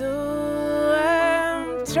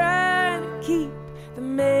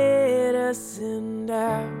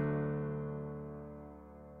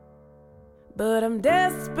 but I'm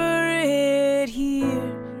desperate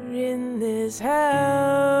here in this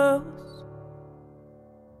house.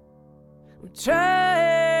 I'm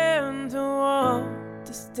trying to want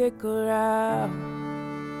to stick around.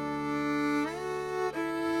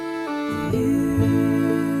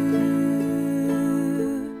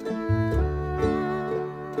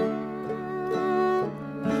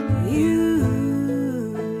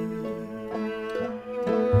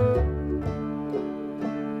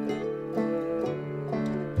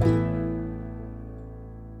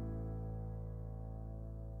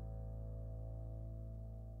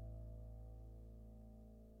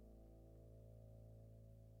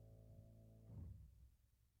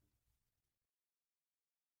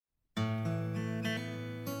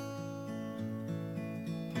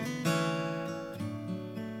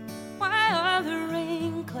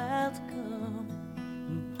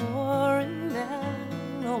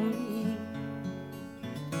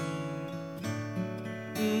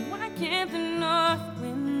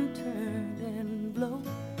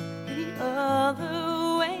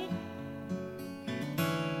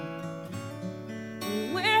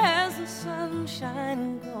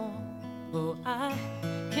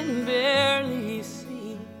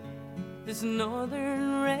 This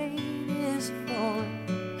northern rain is falling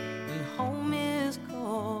and home is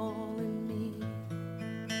calling me.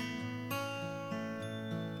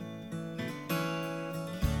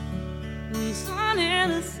 The sun in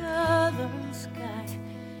the southern sky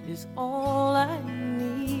is all I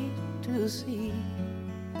need to see.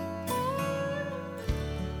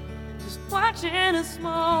 Just watching a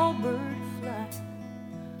small bird fly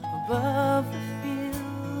above the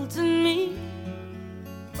fields and me.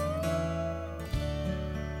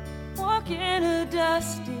 Walking a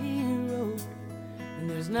dusty road, and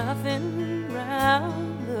there's nothing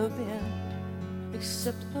round the bend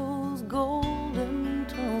except those golden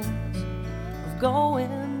tones of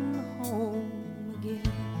going home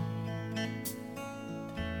again.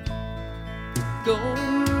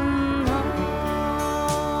 Going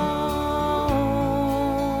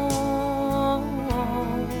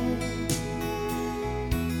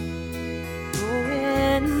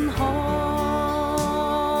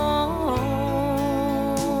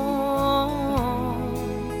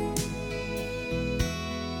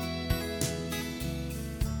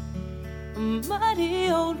muddy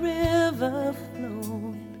old river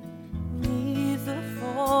flowing beneath a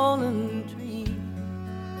fallen tree,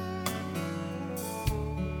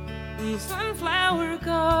 and sunflower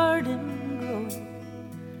garden growing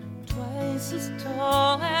twice as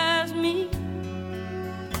tall as me.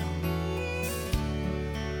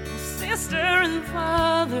 My sister and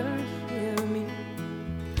father hear me.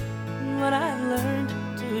 What I learned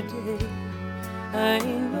today, I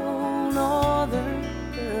ain't no northern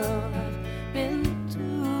girl. Been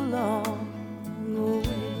too long away.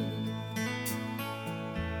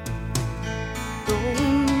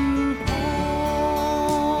 Going home,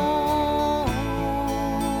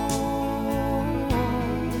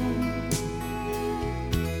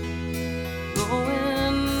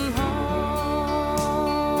 going home.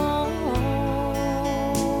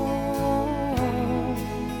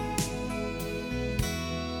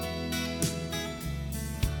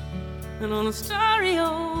 And on a starry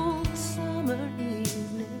old summer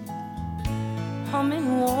evening,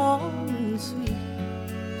 humming warm and sweet,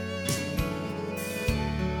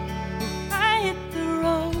 I hit the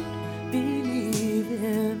road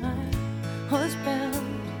believing I was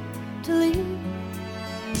bound to leave.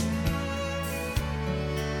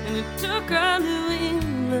 And it took a New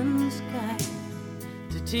England sky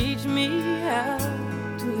to teach me how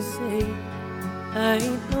to say I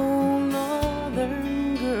ain't no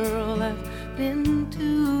northern girl. I've been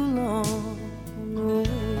too long away.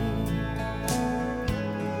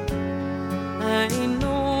 I ain't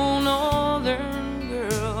no northern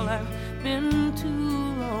girl. I've been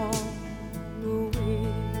too long away.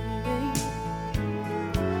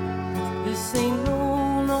 This ain't no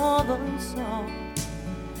northern song,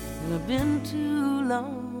 and I've been too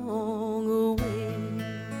long away.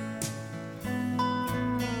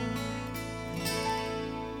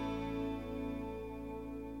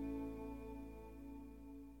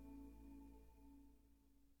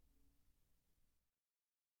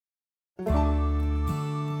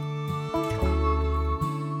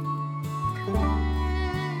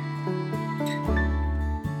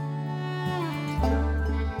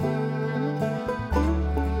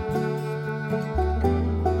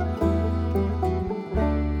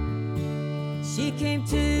 She came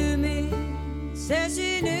to me, said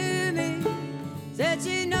she knew me, said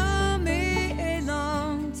she known me a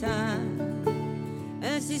long time,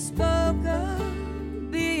 and she spoke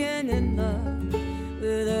of being fallen in love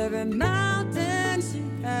with every mountain she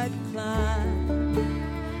had climbed.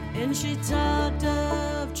 And she talked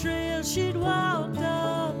of trails she'd walked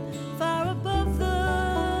up far above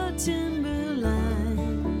the timberline.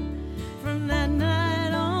 From that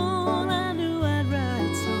night on, I knew I'd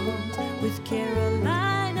write songs with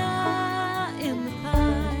Carolina in the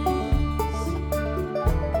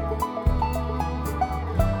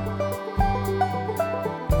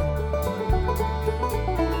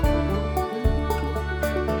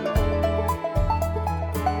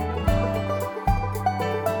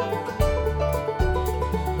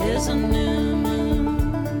There's a new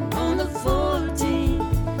moon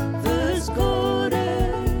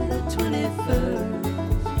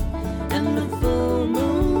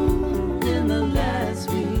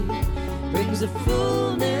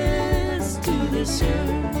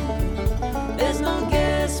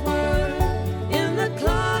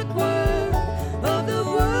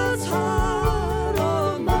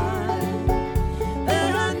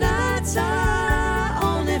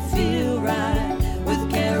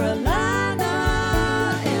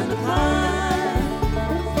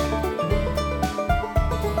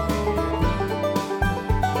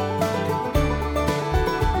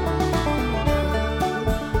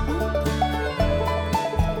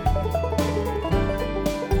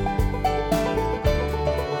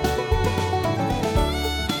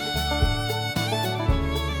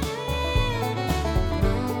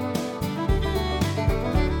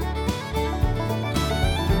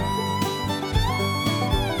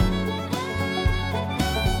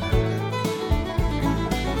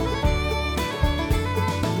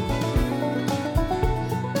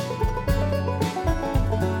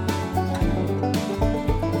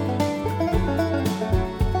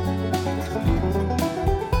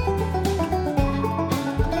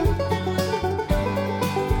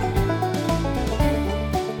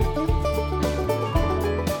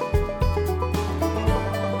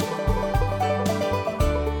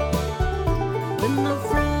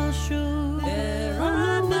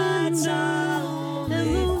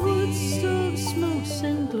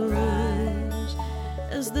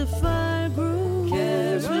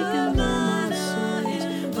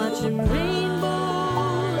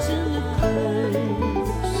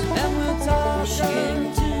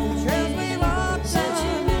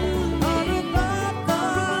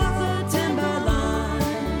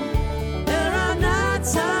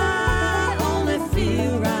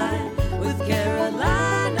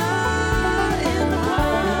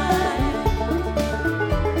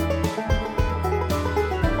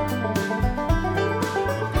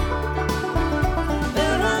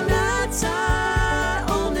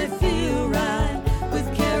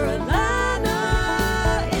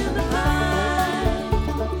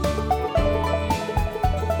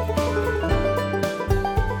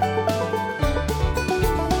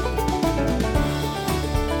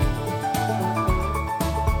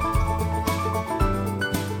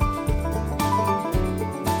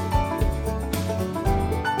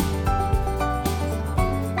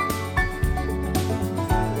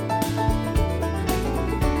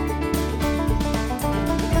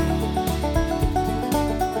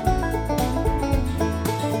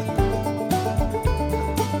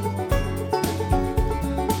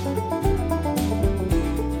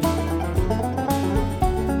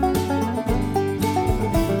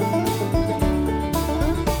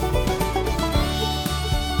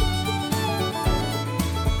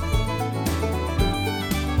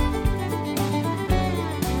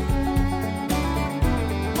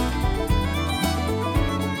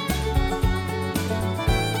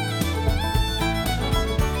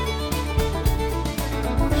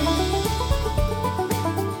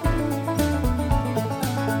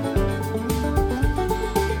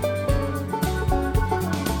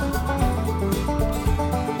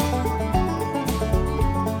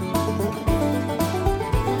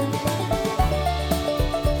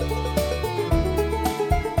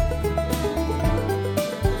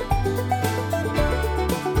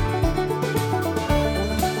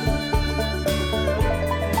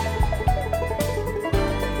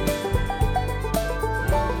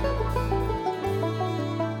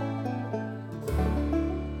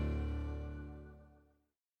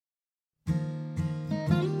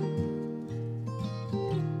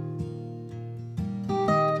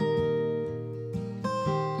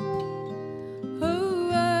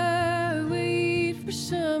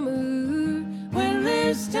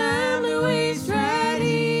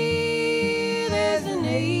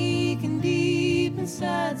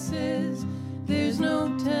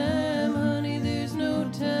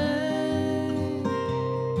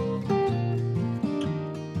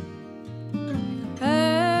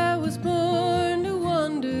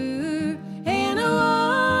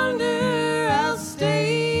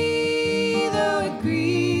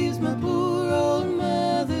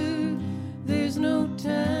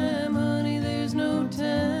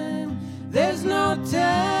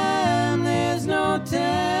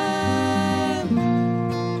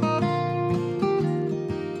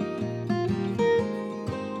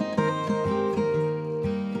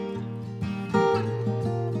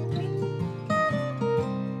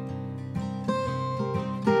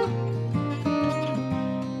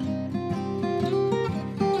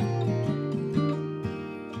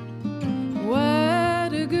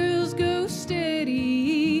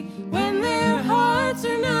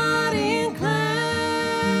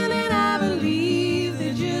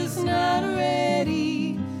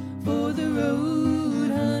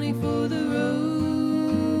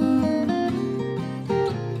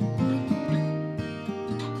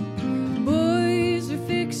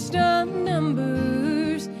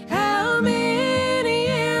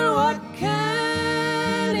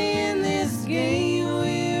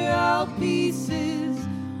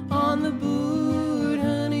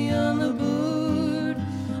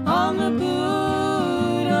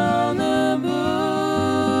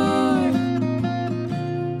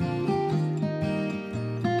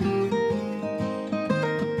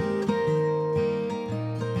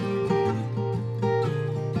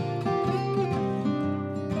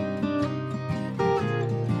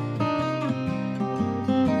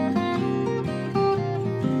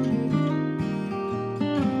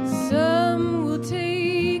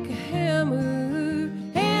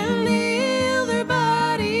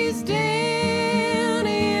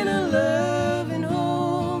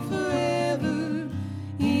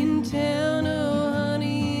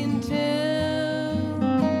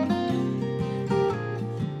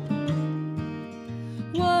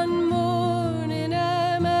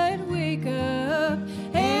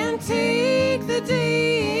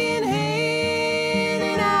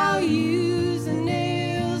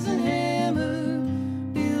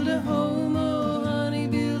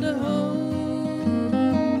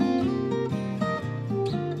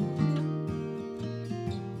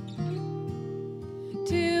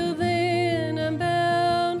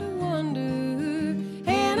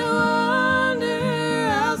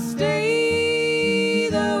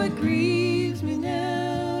it grieves me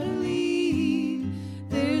now to leave.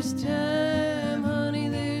 There's time, honey,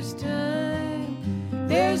 there's time.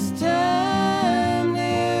 There's time,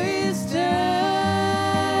 there is time.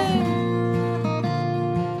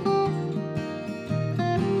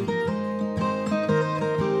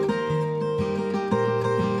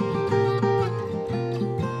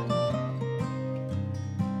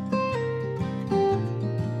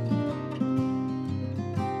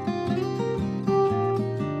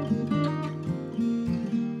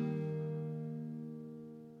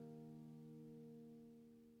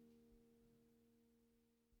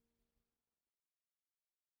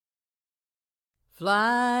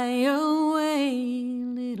 Fly away,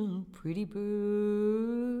 little pretty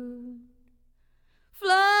bird.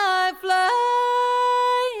 Fly, fly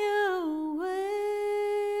away.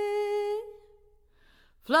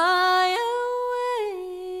 Fly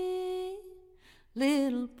away,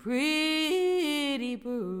 little pretty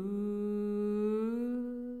bird.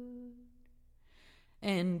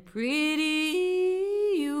 And pretty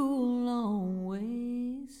you'll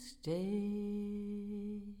always stay.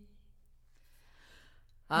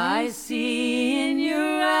 I see in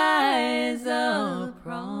your eyes a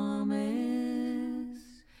promise,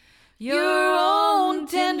 your own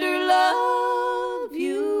tender love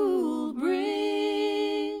you'll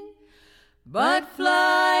bring. But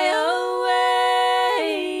fly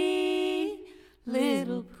away,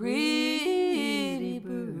 little pretty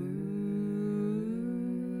bird.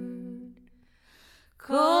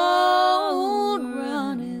 Cold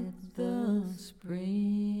runneth the spring.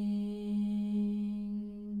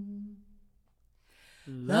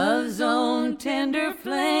 Love's own tender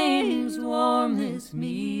flames warm this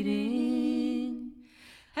meeting,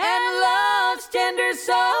 and love's tender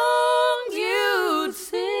songs you'd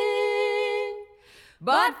sing.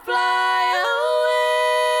 But fly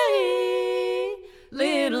away,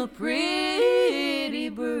 little pretty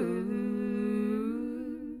bird,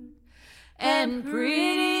 and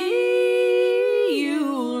pretty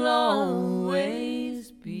you'll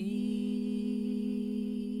always be.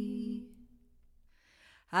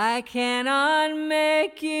 I cannot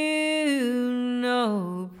make you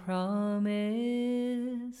no promise,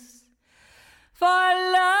 for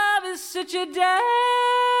love is such a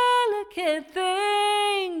delicate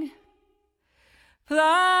thing.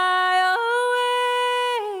 Fly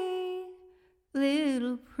away,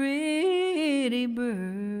 little pretty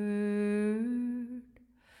bird,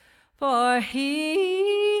 for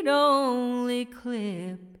he'd only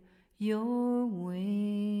clip your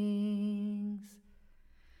wings.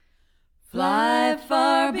 Fly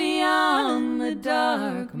far beyond the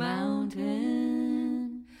dark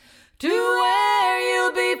mountain, to where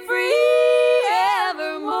you'll be free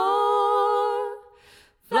evermore.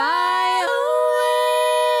 Fly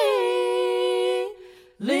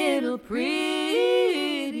away, little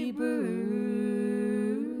pretty bird,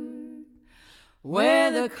 where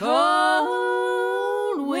the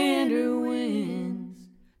cold winter winds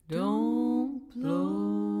don't blow.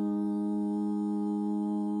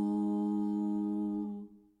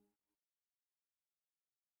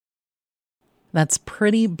 That's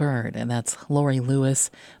Pretty Bird, and that's Lori Lewis,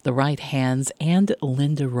 The Right Hands, and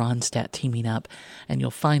Linda Ronstadt teaming up. And you'll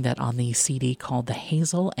find that on the CD called The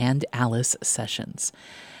Hazel and Alice Sessions.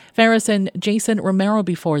 Ferris and Jason Romero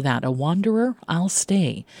before that, A Wanderer, I'll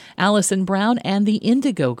Stay. Allison Brown and the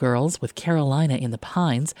Indigo Girls with Carolina in the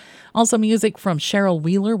Pines. Also music from Cheryl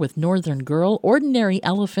Wheeler with Northern Girl, Ordinary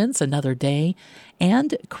Elephants, Another Day,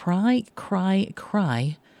 and Cry, Cry,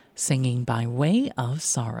 Cry, singing By Way of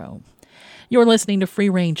Sorrow. You're listening to Free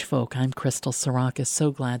Range Folk. I'm Crystal Sarakas.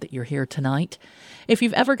 So glad that you're here tonight. If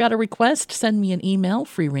you've ever got a request, send me an email,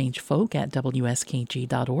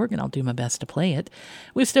 freerangefolk@wskg.org, and I'll do my best to play it.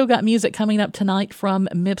 We've still got music coming up tonight from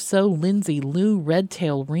Mipso, Lindsay Lou, Red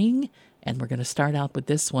Tail Ring, and we're going to start out with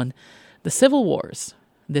this one, The Civil Wars.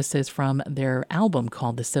 This is from their album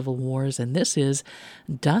called The Civil Wars, and this is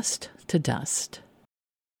Dust to Dust.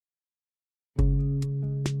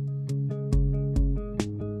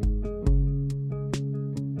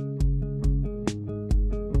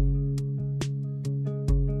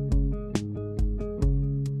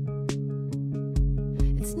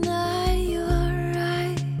 It's not your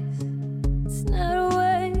eyes, it's not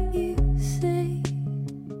what you say,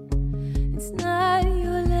 it's not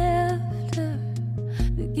your laughter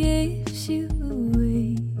that gives you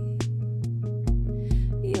away.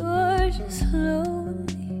 You're just low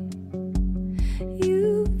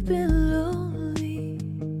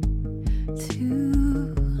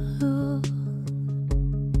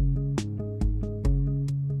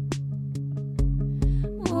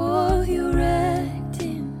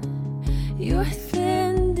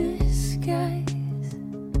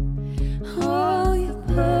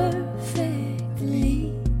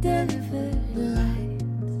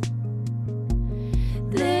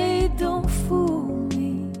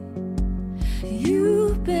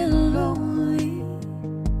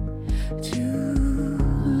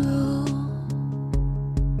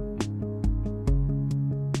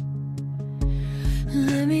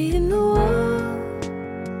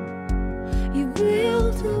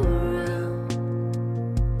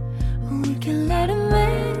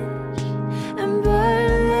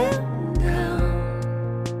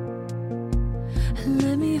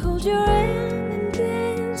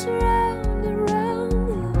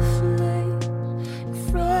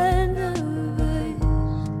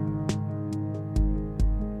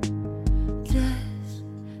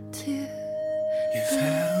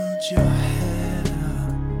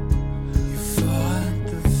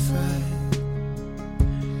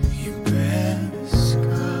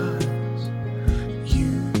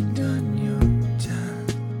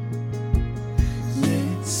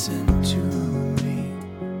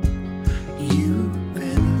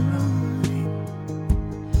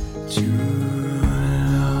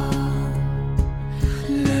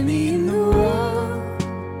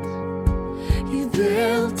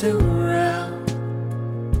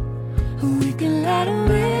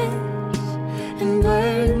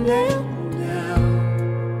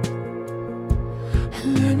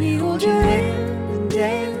hold your hand and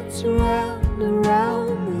dance around the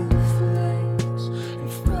flames in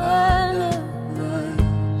front of us,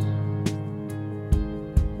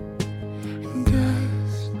 and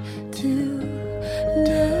dust to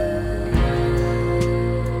dust.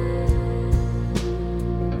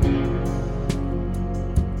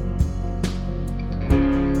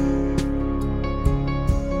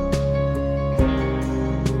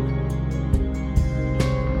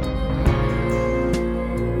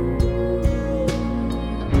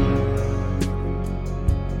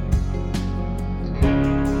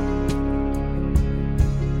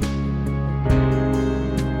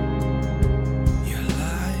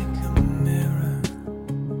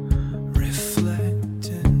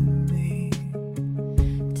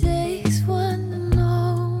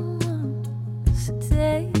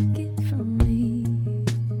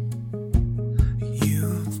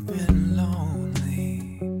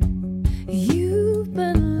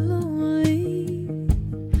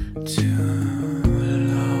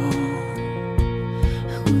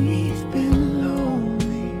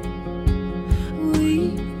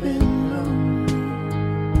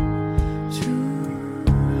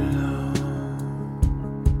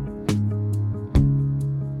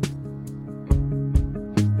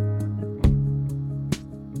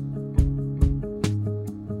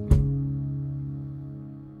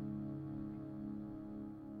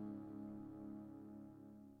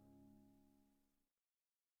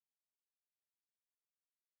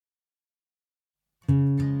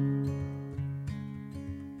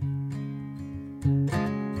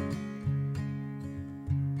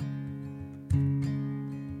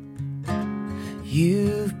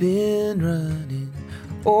 You've been running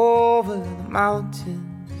over the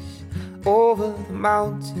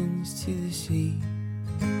mountains to the sea.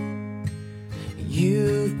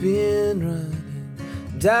 You've been running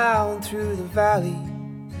down through the valley,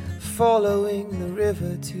 following the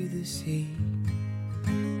river to the sea.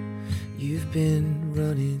 You've been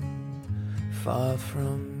running far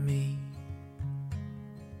from me.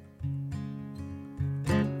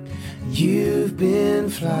 You've been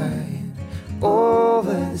flying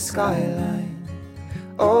over the skyline,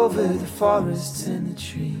 over the forests and the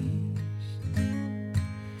trees.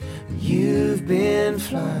 You've been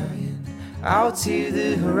flying out to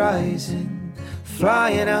the horizon,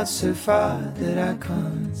 flying out so far that I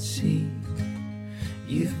can't see.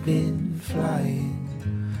 You've been flying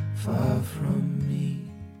far from me.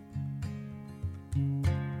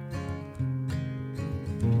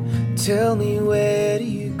 Tell me, where do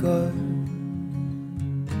you go?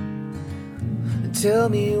 Tell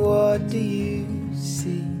me, what do you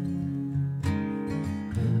see?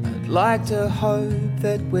 I'd like to hope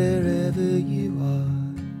that wherever you are,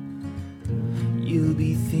 you'll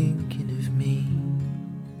be thinking of me.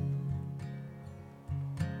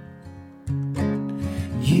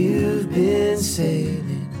 You've been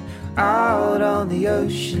sailing out on the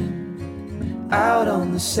ocean, out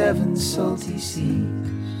on the 7 salty seas.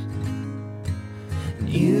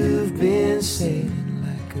 You've been sailing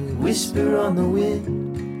like a whisper on the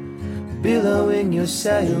wind, billowing your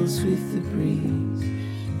sails with the breeze.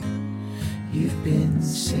 You've been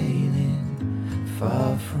sailing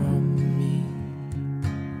far from me.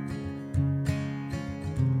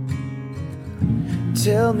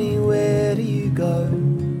 Tell me, where do you go?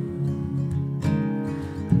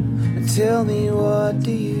 Tell me, what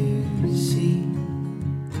do you see?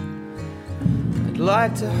 I'd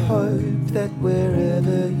like to hope that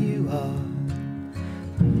wherever you are,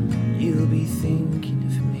 you'll be thinking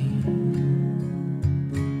of me.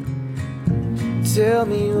 Tell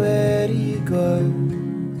me, where do you go?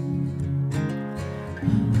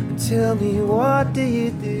 Tell me, what do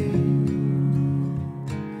you do?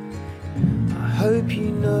 I hope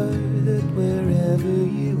you know that wherever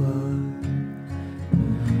you are,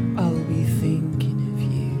 I'll be thinking of you.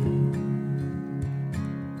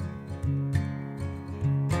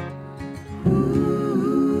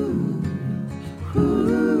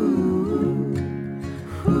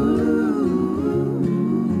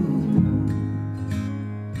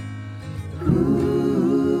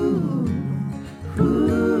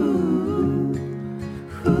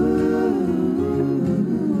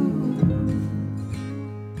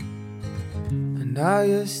 And now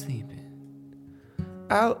you're sleeping,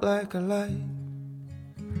 out like a light,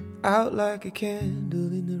 out like a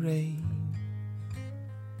candle in the rain.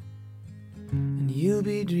 And you'll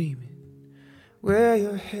be dreaming where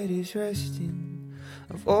your head is resting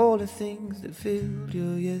of all the things that filled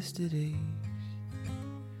your yesterdays.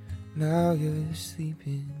 Now you're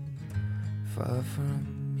sleeping far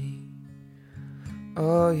from me.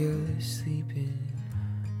 Oh, you're sleeping,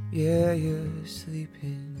 yeah, you're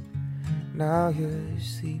sleeping Now you're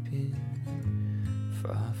sleeping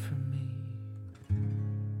far from me.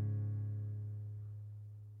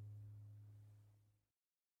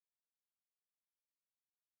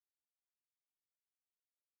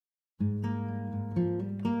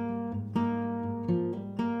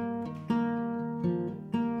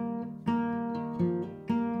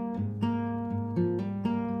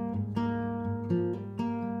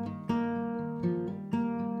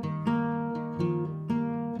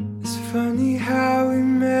 It's funny how we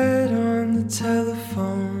met on the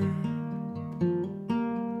telephone.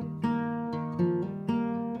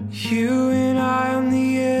 You and I on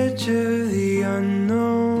the edge of the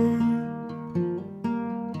unknown.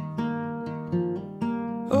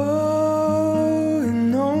 Oh,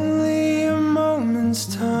 in only a moment's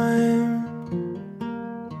time,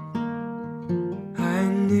 I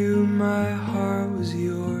knew my heart was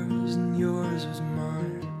yours and yours was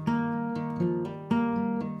mine.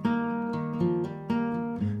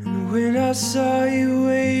 And when I saw you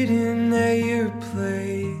waiting at your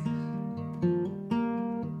place,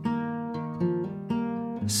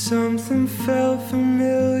 something felt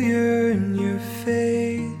familiar in your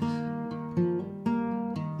face.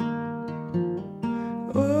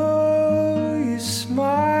 Oh, you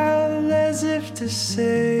smiled as if to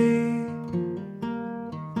say,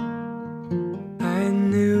 I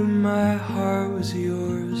knew my heart was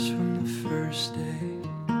yours from the first day.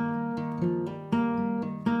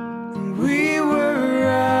 And we were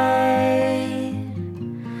right,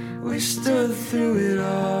 we stood through it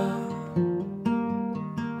all,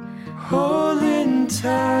 holding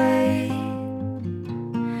tight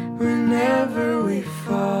whenever we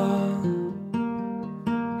fall.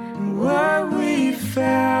 And what we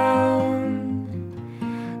found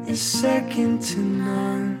is second to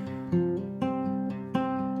none.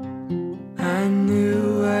 I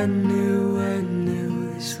knew, I knew, I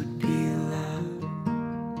knew this would be love.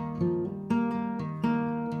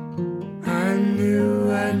 I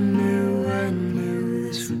knew, I knew, I knew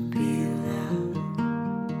this would be love.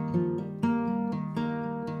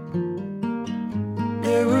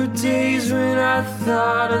 There were days when I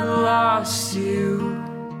thought I'd lost you.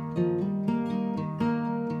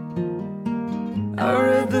 I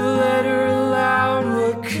read the letter aloud,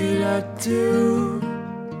 what could I do?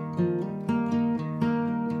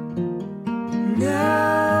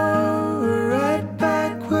 Now we're right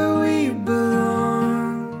back where we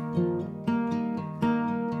belong.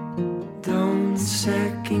 Don't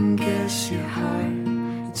second guess your heart,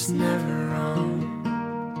 it's never wrong.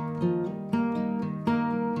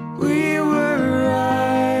 We were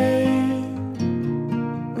right,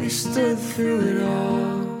 we stood through it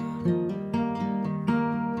all,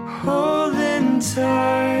 holding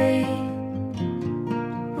tight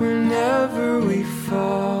whenever we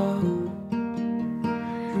fall.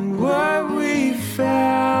 And what we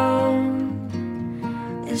found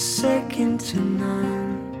is second to none.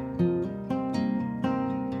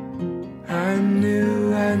 I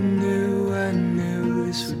knew, I knew, I knew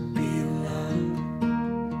this would be love.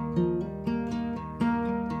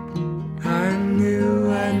 I knew,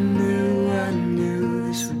 I knew, I knew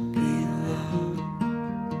this would be love.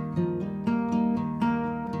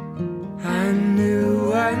 I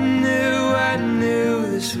knew, I knew, I knew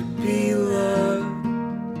this would be love.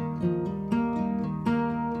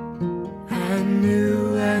 I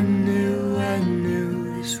knew, I knew, I knew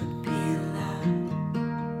this would be love.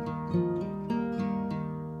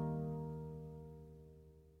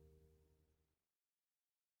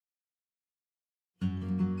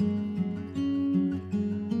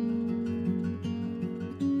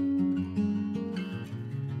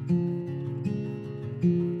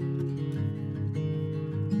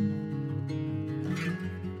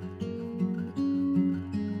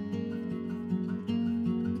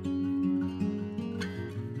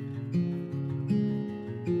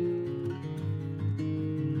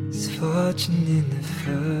 It's fortune in the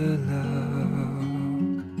furlough.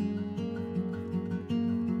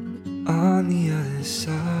 On the other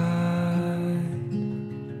side,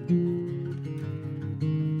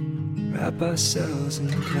 wrap ourselves in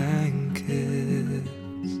blankets.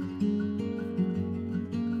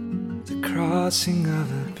 The crossing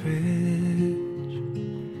of a bridge,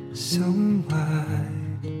 so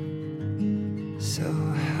wide, so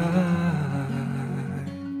high.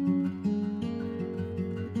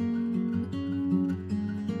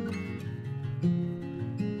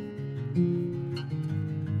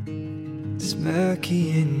 It's murky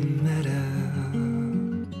in the meadow,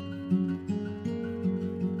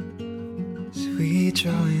 so we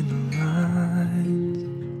draw in the lines,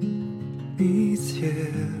 beneath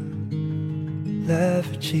you,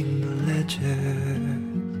 leveraging the ledger.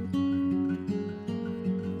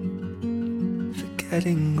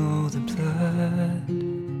 forgetting all the blood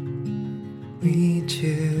we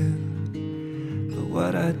chewed, but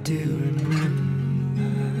what I do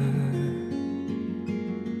remember,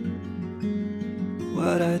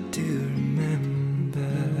 what I do remember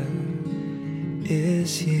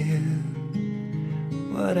is you.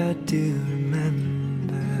 What I do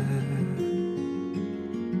remember,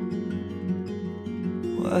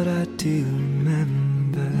 what I do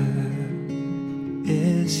remember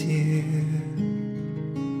is you.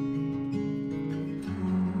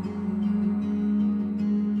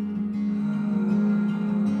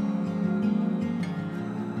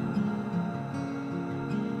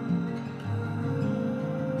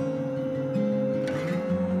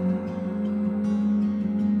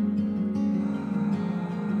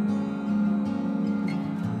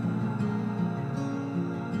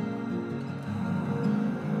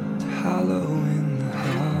 Hollow in the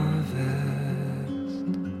harvest,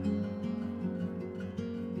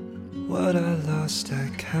 what I lost I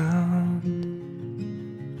count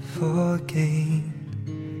for gain,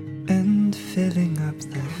 and filling up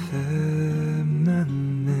the firmament,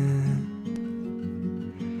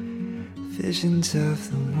 visions of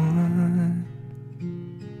the one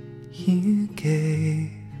you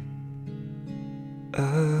gave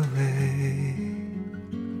away.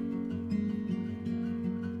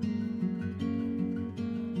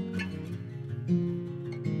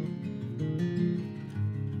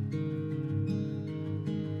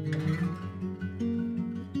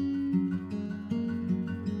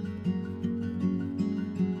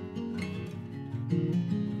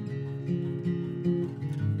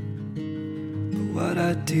 What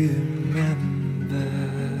I do remember,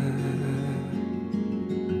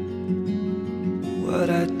 what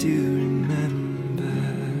I do remember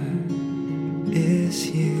is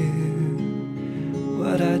you.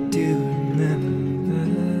 What I do remember,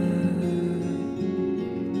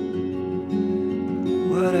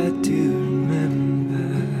 what I do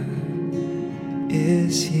remember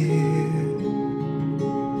is you.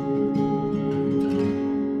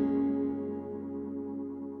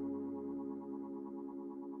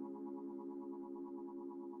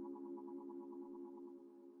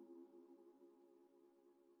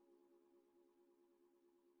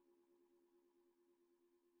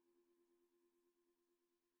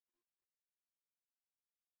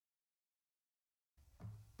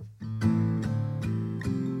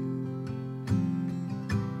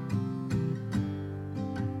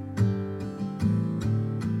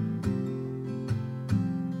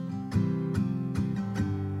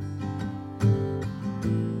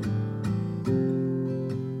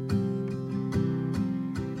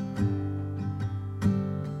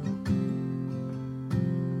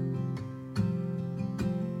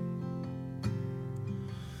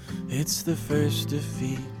 It's the first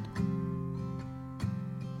defeat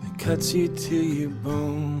that cuts you to your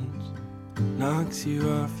bones, knocks you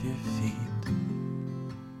off your feet.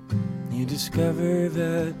 You discover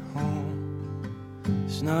that home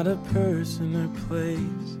is not a person or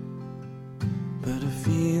place, but a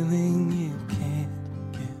feeling you can't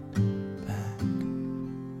get back.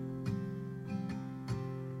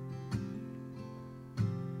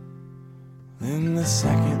 Then the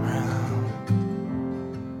second round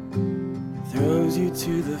throws you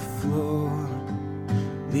to the floor,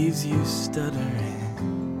 leaves you stuttering.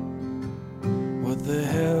 What the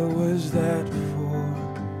hell was that for?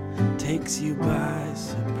 Takes you by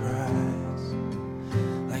surprise,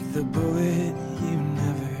 like the bullet you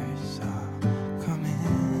never saw coming.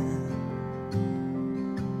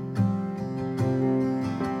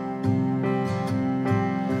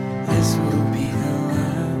 This will be the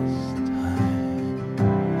last time.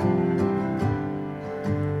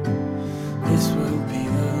 This will be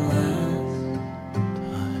the last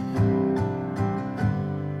time.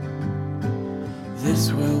 This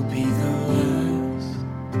will be the last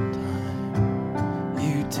time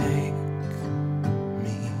you take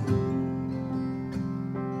me.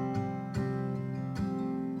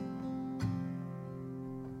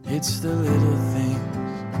 It's the little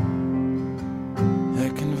things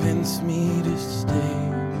that convince me to stay.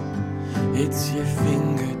 It's your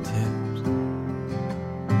fingertips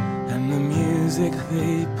and the music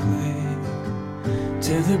they play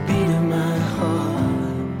to the beat of my heart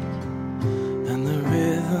and the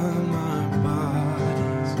rhythm our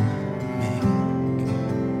bodies make.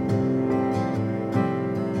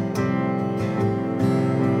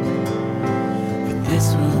 But this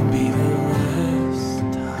will be the last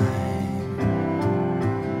time,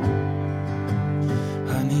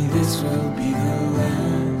 honey, this will be the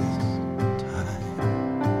last time.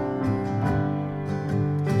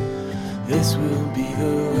 This will be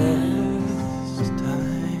the last time.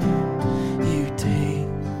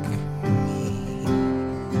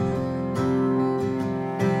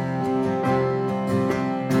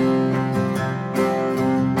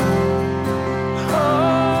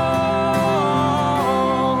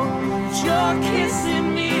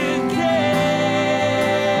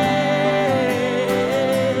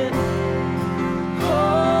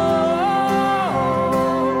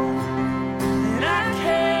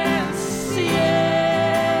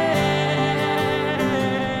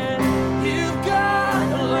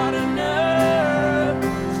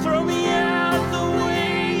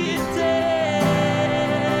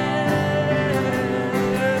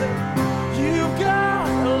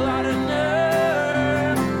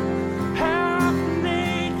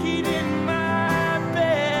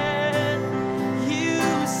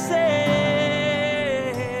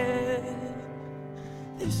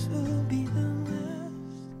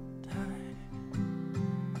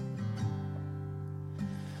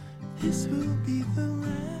 This will be the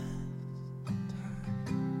last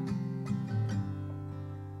time.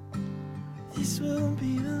 This will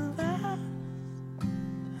be the last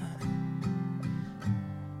time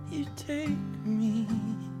you take me.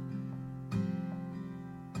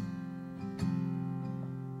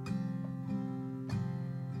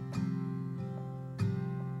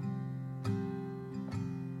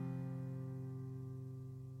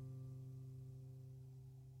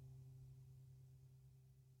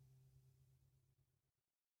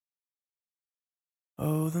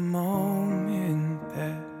 Oh, the moment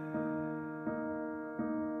that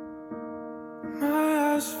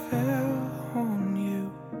my eyes fell on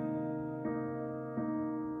you,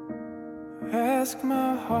 ask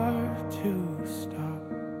my heart to stop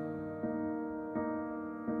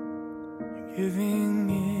giving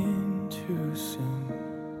in too soon.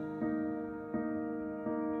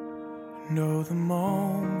 And oh, the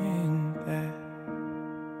moment that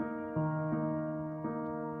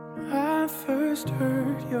I first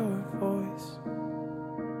heard your voice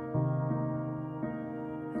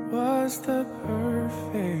was the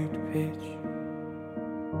perfect pitch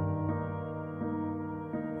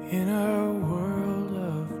in a world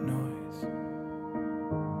of noise.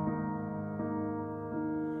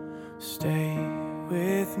 Stay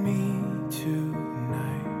with me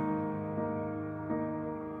tonight.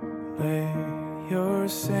 Let your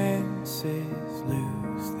senses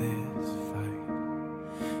lose this fight.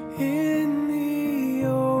 In the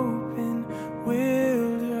open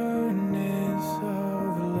wilderness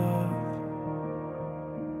of love,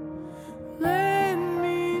 let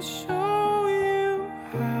me show you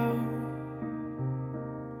how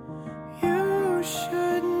you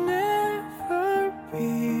should never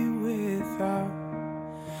be without.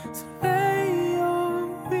 So lay your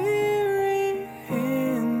weary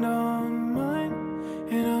hand on mine,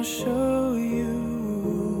 and I'll show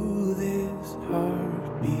you this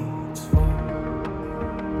heart beats for.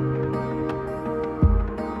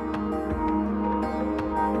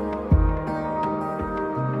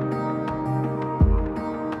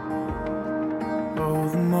 Oh,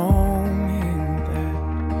 the moment that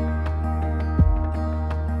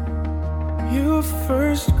you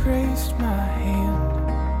first graced my hand,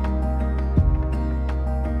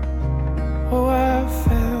 oh, I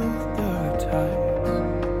felt the tide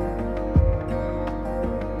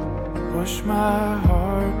push my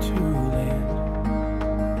heart to land.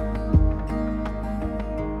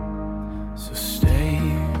 So stay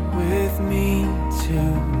with me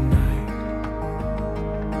tonight.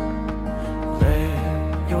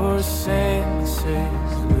 Let your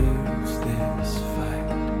senses lose this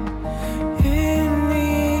fight. In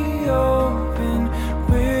the open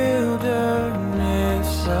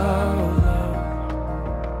wilderness of love,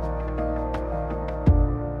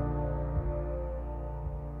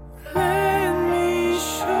 let me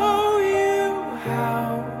show you how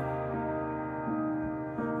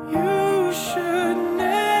you should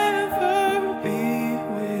never be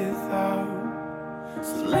without.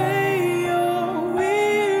 So lay your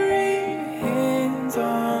weary hands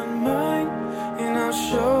on mine, and I'll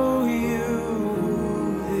show you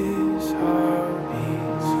this heart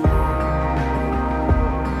beats for.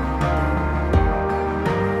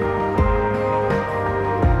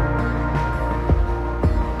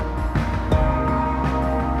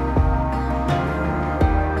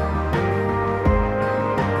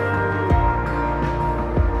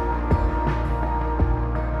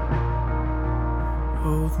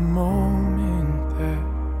 Oh, the moment that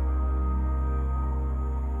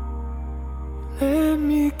let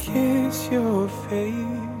me kiss your face.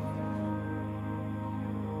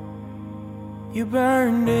 You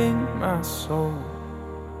burned in my soul,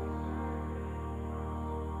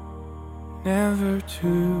 never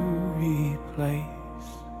to replace.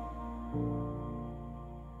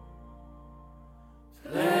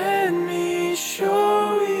 Let me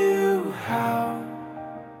show you how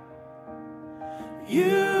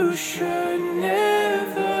you should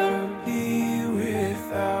never be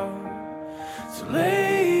without. So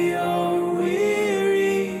lay your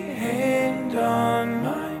weary hand on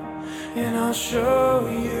mine, and I'll show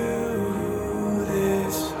you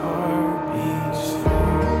this heart beats for.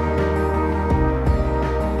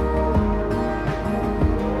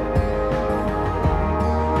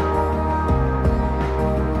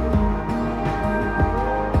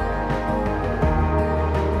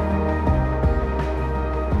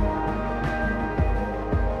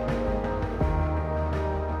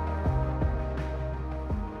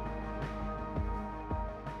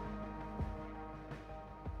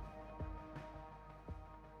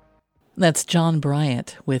 That's John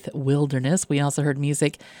Bryant with Wilderness. We also heard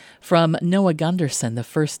music from Noah Gunderson, The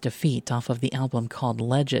First Defeat, off of the album called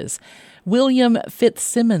Ledges. William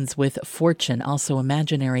Fitzsimmons with Fortune, also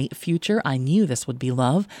Imaginary Future, I Knew This Would Be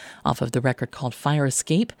Love, off of the record called Fire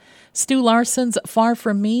Escape. Stu Larson's Far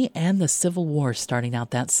From Me, and The Civil War starting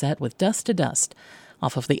out that set with Dust to Dust,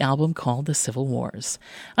 off of the album called The Civil Wars.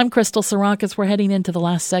 I'm Crystal Sarakas. We're heading into the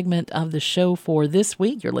last segment of the show for this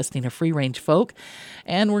week. You're listening to Free Range Folk,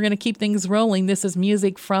 and we're going to keep things rolling. This is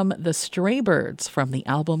music from the Straybirds from the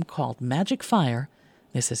album called Magic Fire.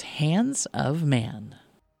 This is Hands of Man.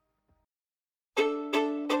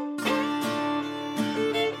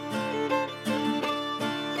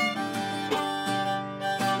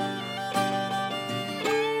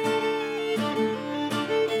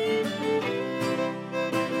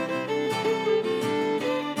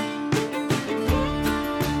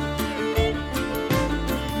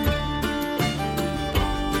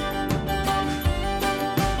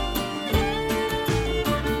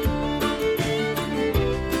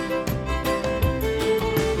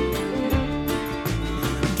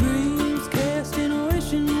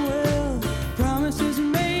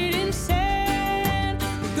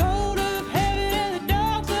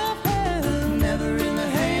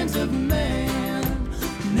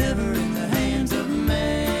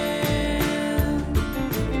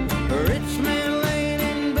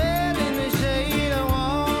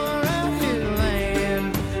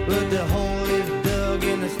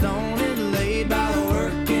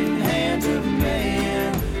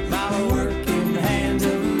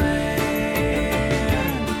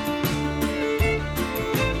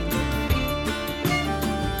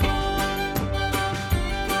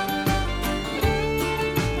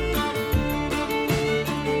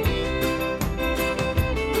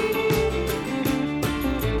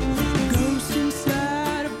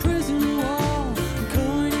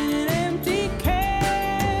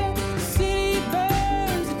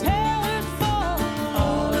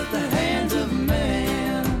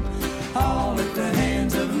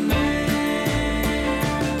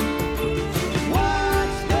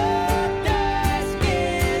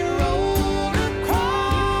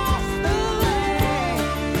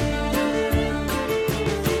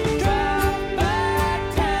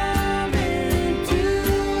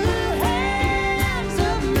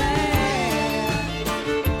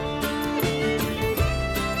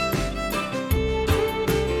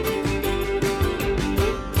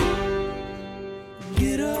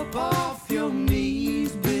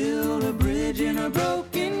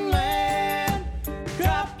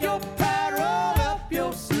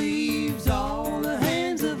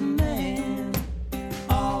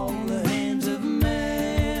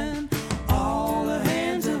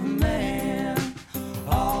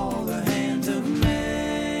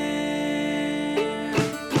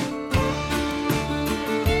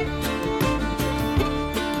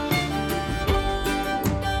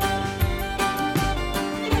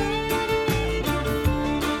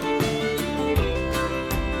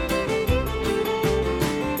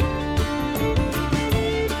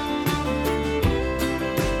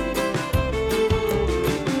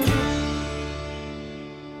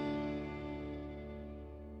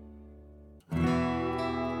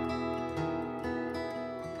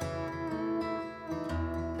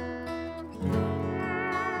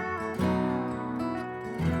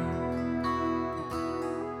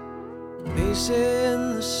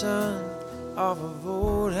 In the sun off of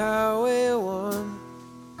old Highway 1,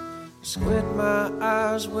 squint my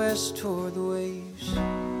eyes west toward the waves. I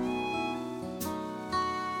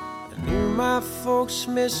knew my folks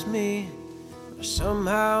missed me, but I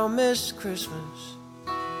somehow missed Christmas.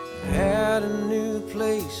 I had a new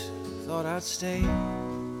place, thought I'd stay.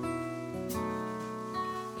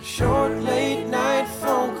 A short late night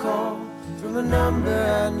phone call from a number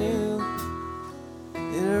I knew,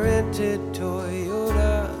 in a rented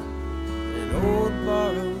Toyota, an old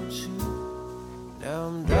borrowed suit. Now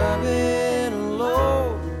I'm driving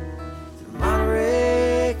alone through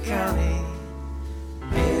Monterey County,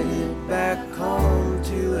 headed back home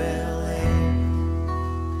to LA.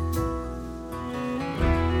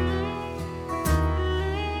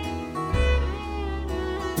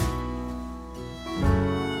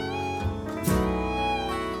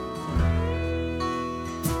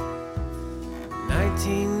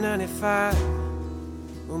 '95,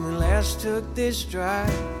 when we last took this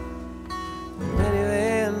drive, the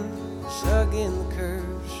minivan sug in the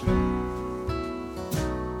curves.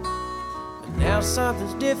 But now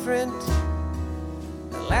something's different.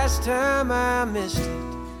 The last time I missed it,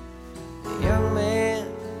 the young man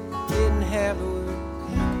didn't have a word.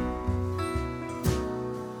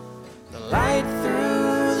 The light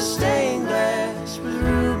through the stained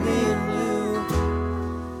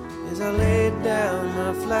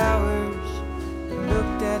my flowers,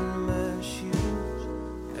 looked at my shoes.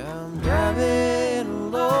 I'm driving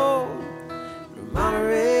alone through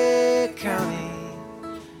Monterey County,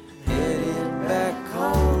 headed back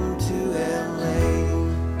home to LA.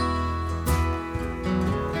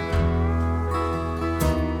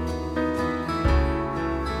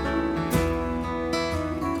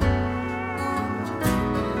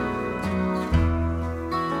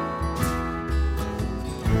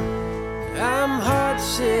 I'm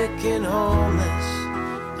heartsick and homeless.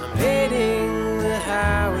 I'm hating the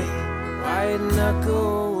highway, white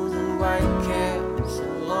knuckles and white caps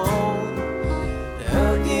alone,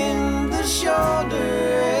 hugging the shoulder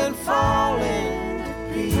and falling to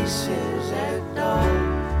pieces at dawn.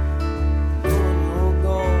 When you're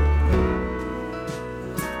gone,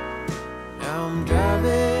 now I'm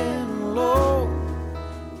driving alone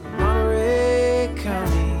in Monterey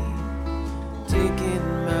County, taking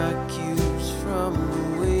my cues from the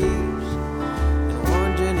waves and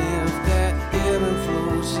wondering if that ebb and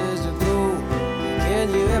flow says to go. Can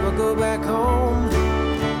you ever go back home?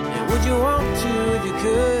 And would you want to if you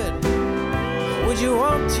could? Or would you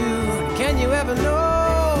want to? Can you ever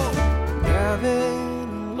know?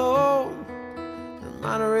 Driving alone from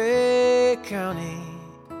Monterey County,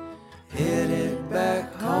 headed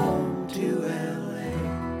back home to LA.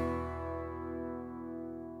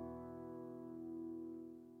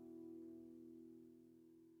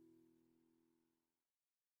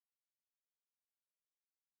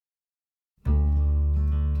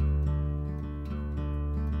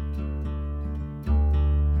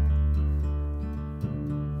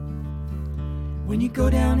 When you go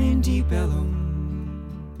down in Deep Ellum,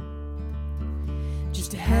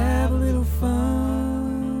 just to have a little fun,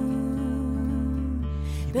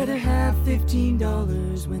 you better have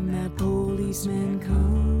 $15 when that policeman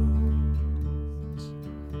comes.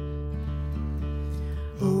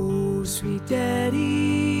 Oh, sweet daddy,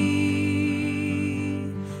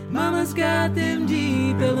 mama's got them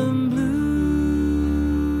Deep Ellum blues.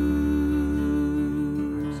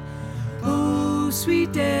 Oh,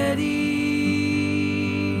 sweet daddy,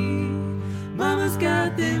 mama's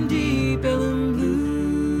got them Deep Ellum blues.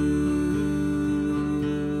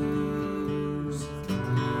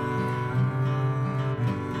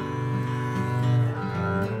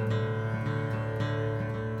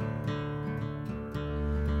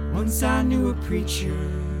 Once I knew a preacher,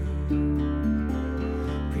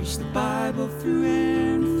 preached the Bible through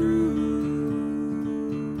and through.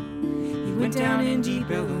 He went down in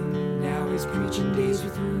Deep Ellum, now his preaching days are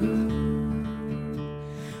through.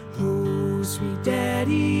 Oh, sweet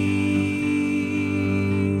daddy,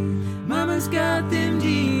 mama's got them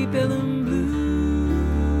Deep Ellum blues.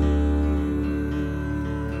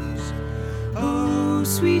 Oh,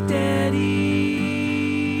 sweet daddy,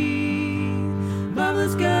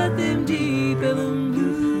 mama's got them Deep Ellum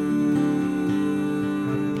blues.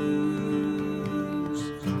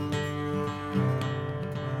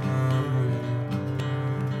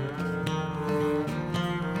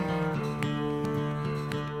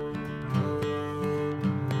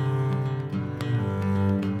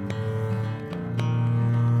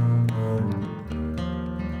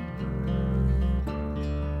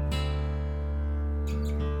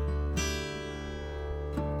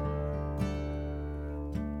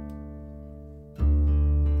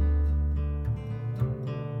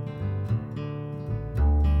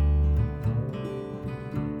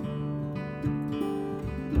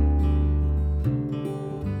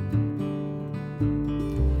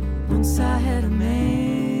 Once I had a man,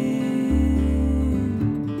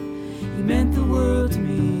 he meant the world to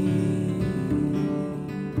me.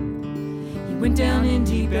 He went down in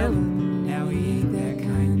Deep Ellum, now he ain't that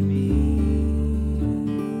kind to me.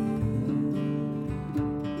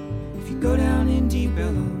 If you go down in Deep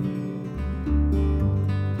Ellum,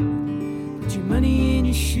 put your money in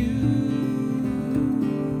your shoes,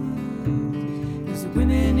 'cause the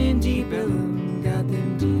women in Deep Ellum got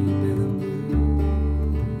them Deep Ellum blues.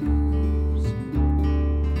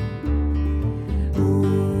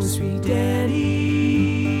 Sweet daddy,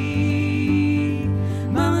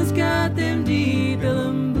 mama's got them Deep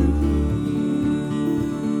Ellum blues.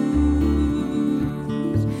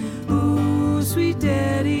 Oh, sweet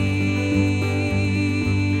daddy,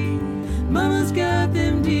 mama's got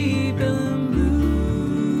them Deep Ellum blues.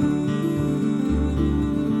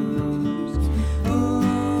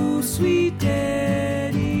 Oh, sweet daddy.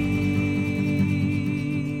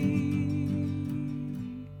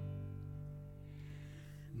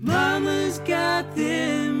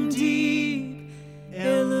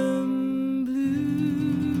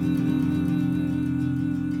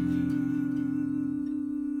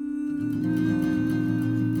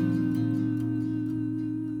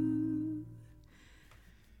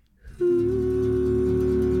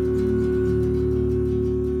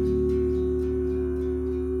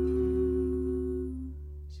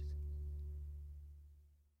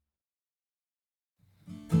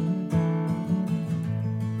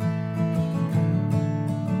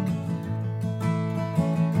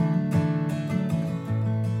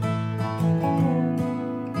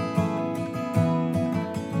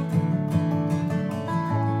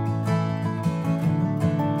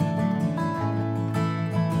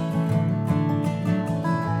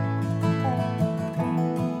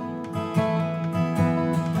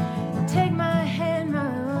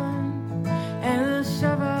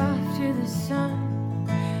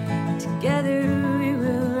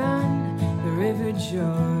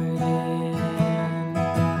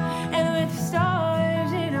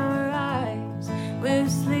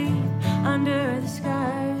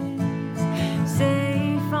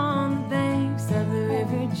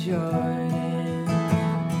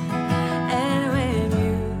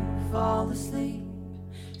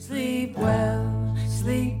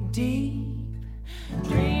 deep.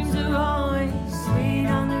 Dreams are always sweet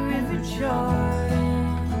on the river Jordan.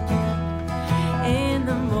 In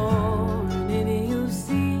the morning you'll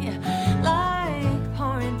see light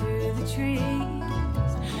pouring through the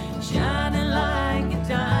trees, shining like a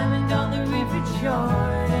diamond on the river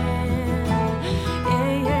Jordan.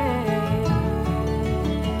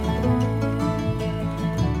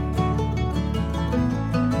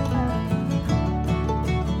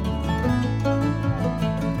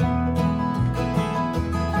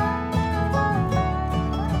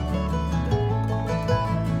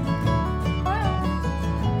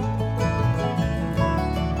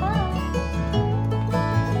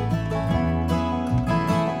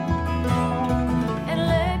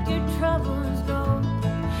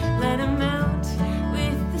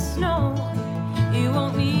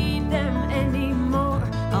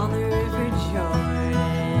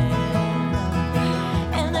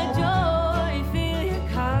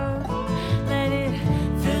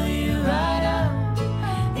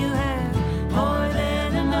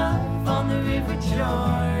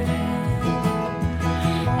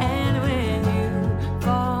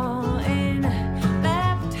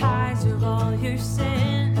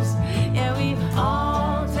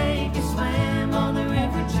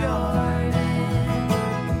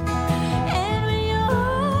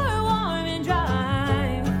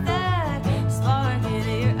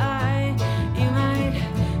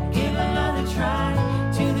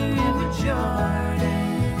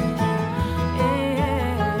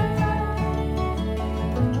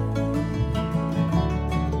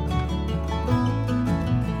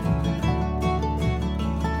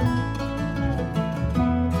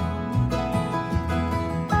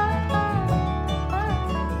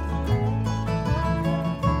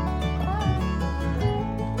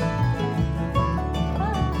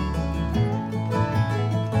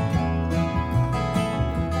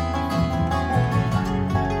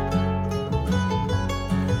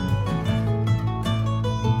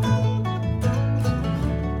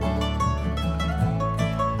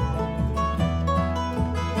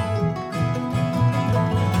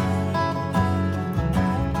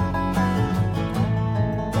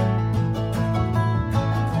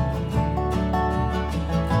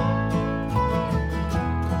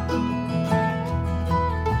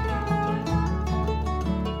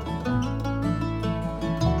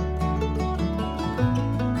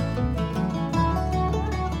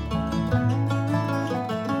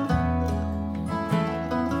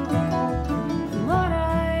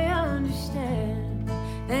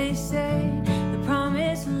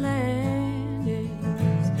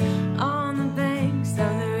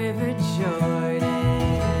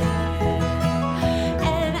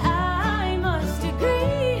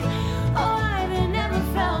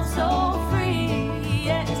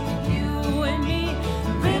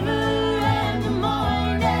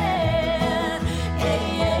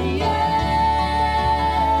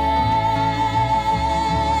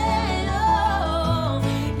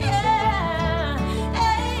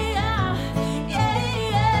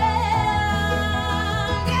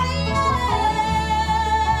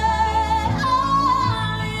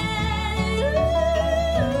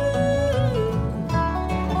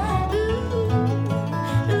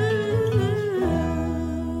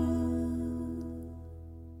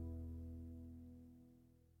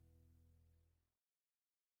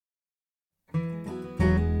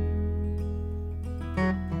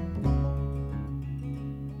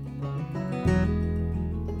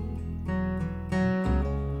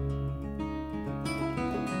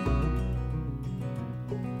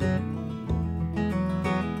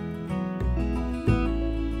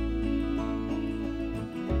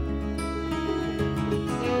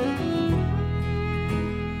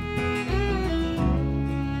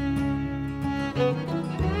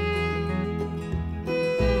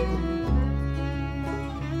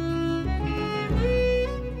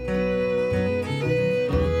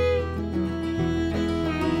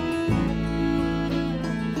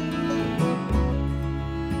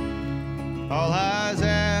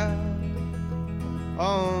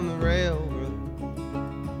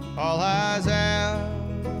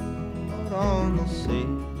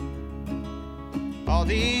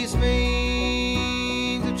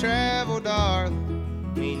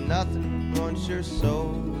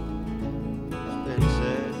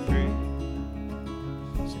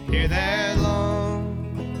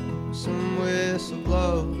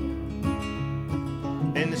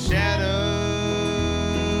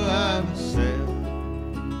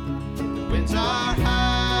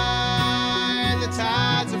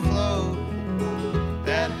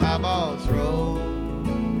 Roll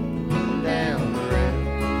down the road.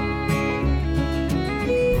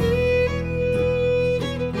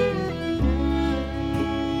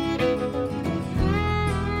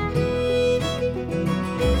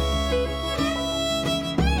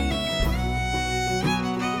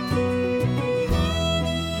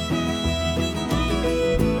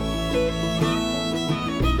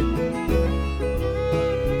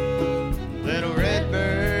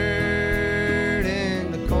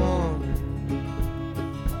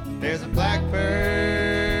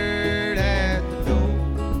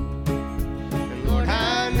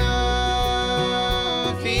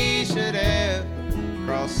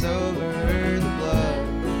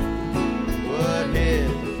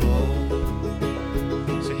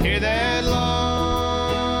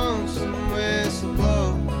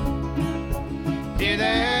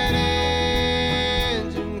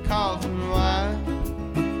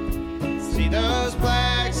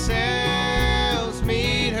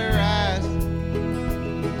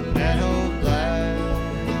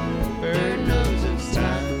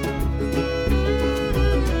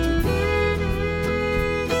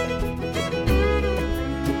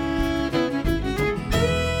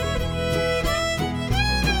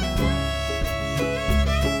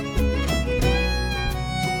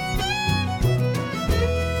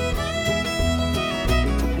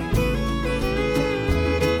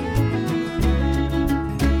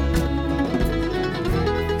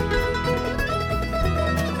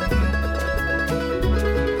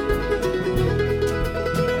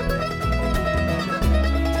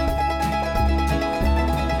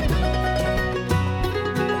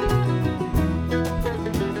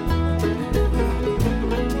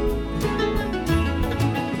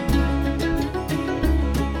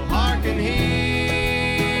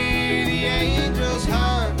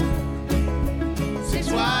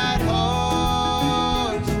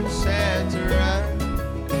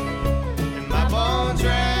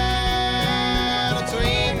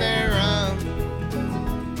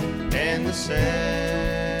 the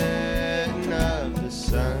setting of the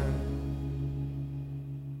sun.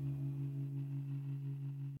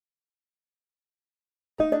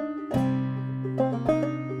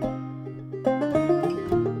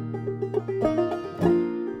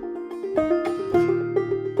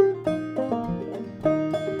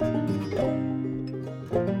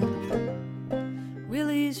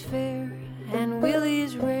 Willie's fair and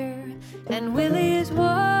Willie's rare and Willie is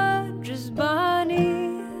wondrous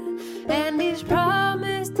bonny, and he's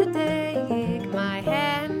promised to take my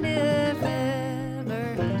hand if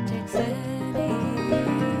ever he takes any.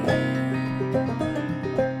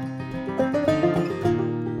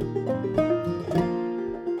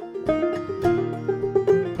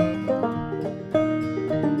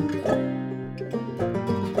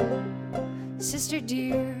 Sister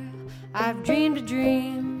dear, I've dreamed a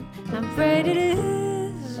dream, I'm afraid it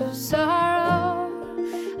is of sorrow.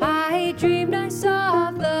 I dreamed I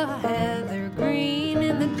saw the heather green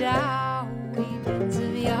in the dowy beds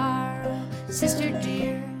of yarrow. Sister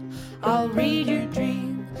dear, I'll read your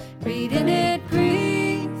dream, read in it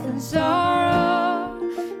grief and sorrow.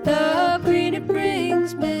 The green it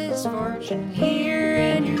brings misfortune here,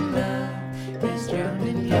 and your love is drowned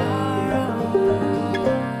in yarrow.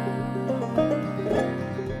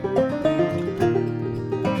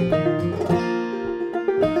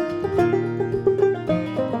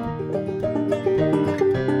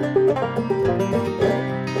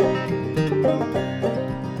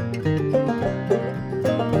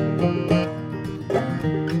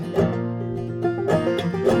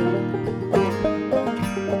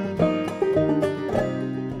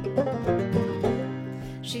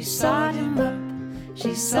 She sought him up,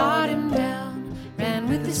 she sought him down, ran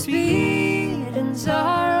with the speed and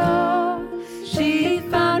sorrow. She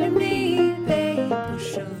found him neath a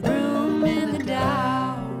bush of broom in the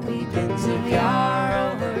dowy beds of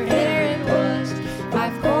yarrow. Her hair it was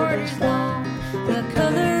 5/4 long, the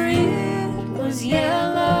color it was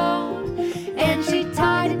yellow, and she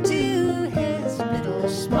tied it to his middle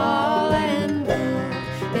small and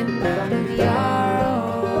pulled him out of yarrow.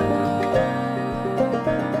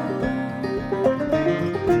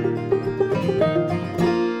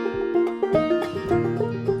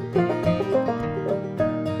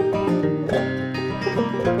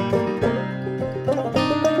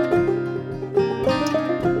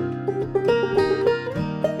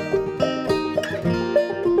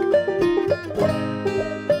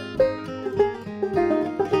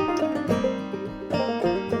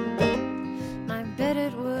 My bed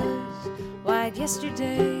it was wide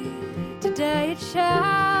yesterday, today it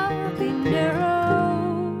shall be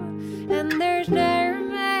narrow, and there's ne'er a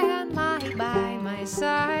man lie by my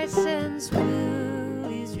side since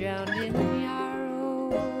Willie's drowned in yarrow.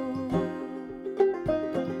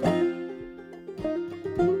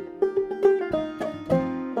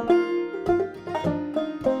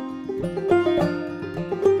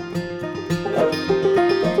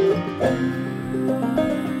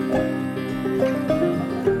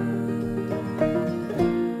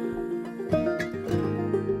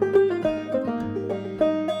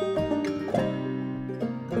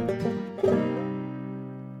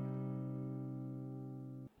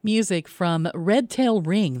 Music from Red Tail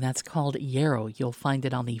Ring, that's called Yarrow. You'll find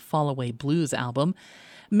it on the Fall Away Blues album.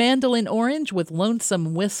 Mandolin Orange with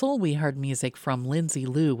Lonesome Whistle. We heard music from Lindsay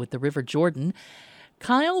Lou with The River Jordan.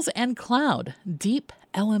 Kyles and Cloud, Deep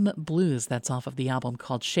Ellum Blues. That's off of the album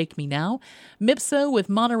called Shake Me Now. Mipso with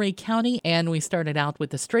Monterey County. And we started out with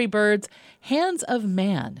the Stray Birds, Hands of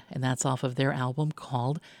Man. And that's off of their album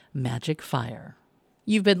called Magic Fire.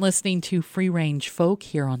 You've been listening to Free Range Folk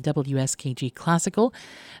here on WSKG Classical,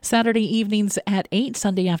 Saturday evenings at 8,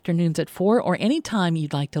 Sunday afternoons at 4, or anytime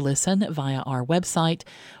you'd like to listen via our website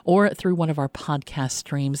or through one of our podcast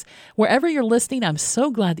streams. Wherever you're listening, I'm so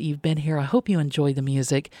glad that you've been here. I hope you enjoy the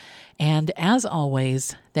music. And as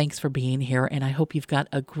always, thanks for being here, and I hope you've got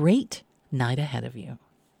a great night ahead of you.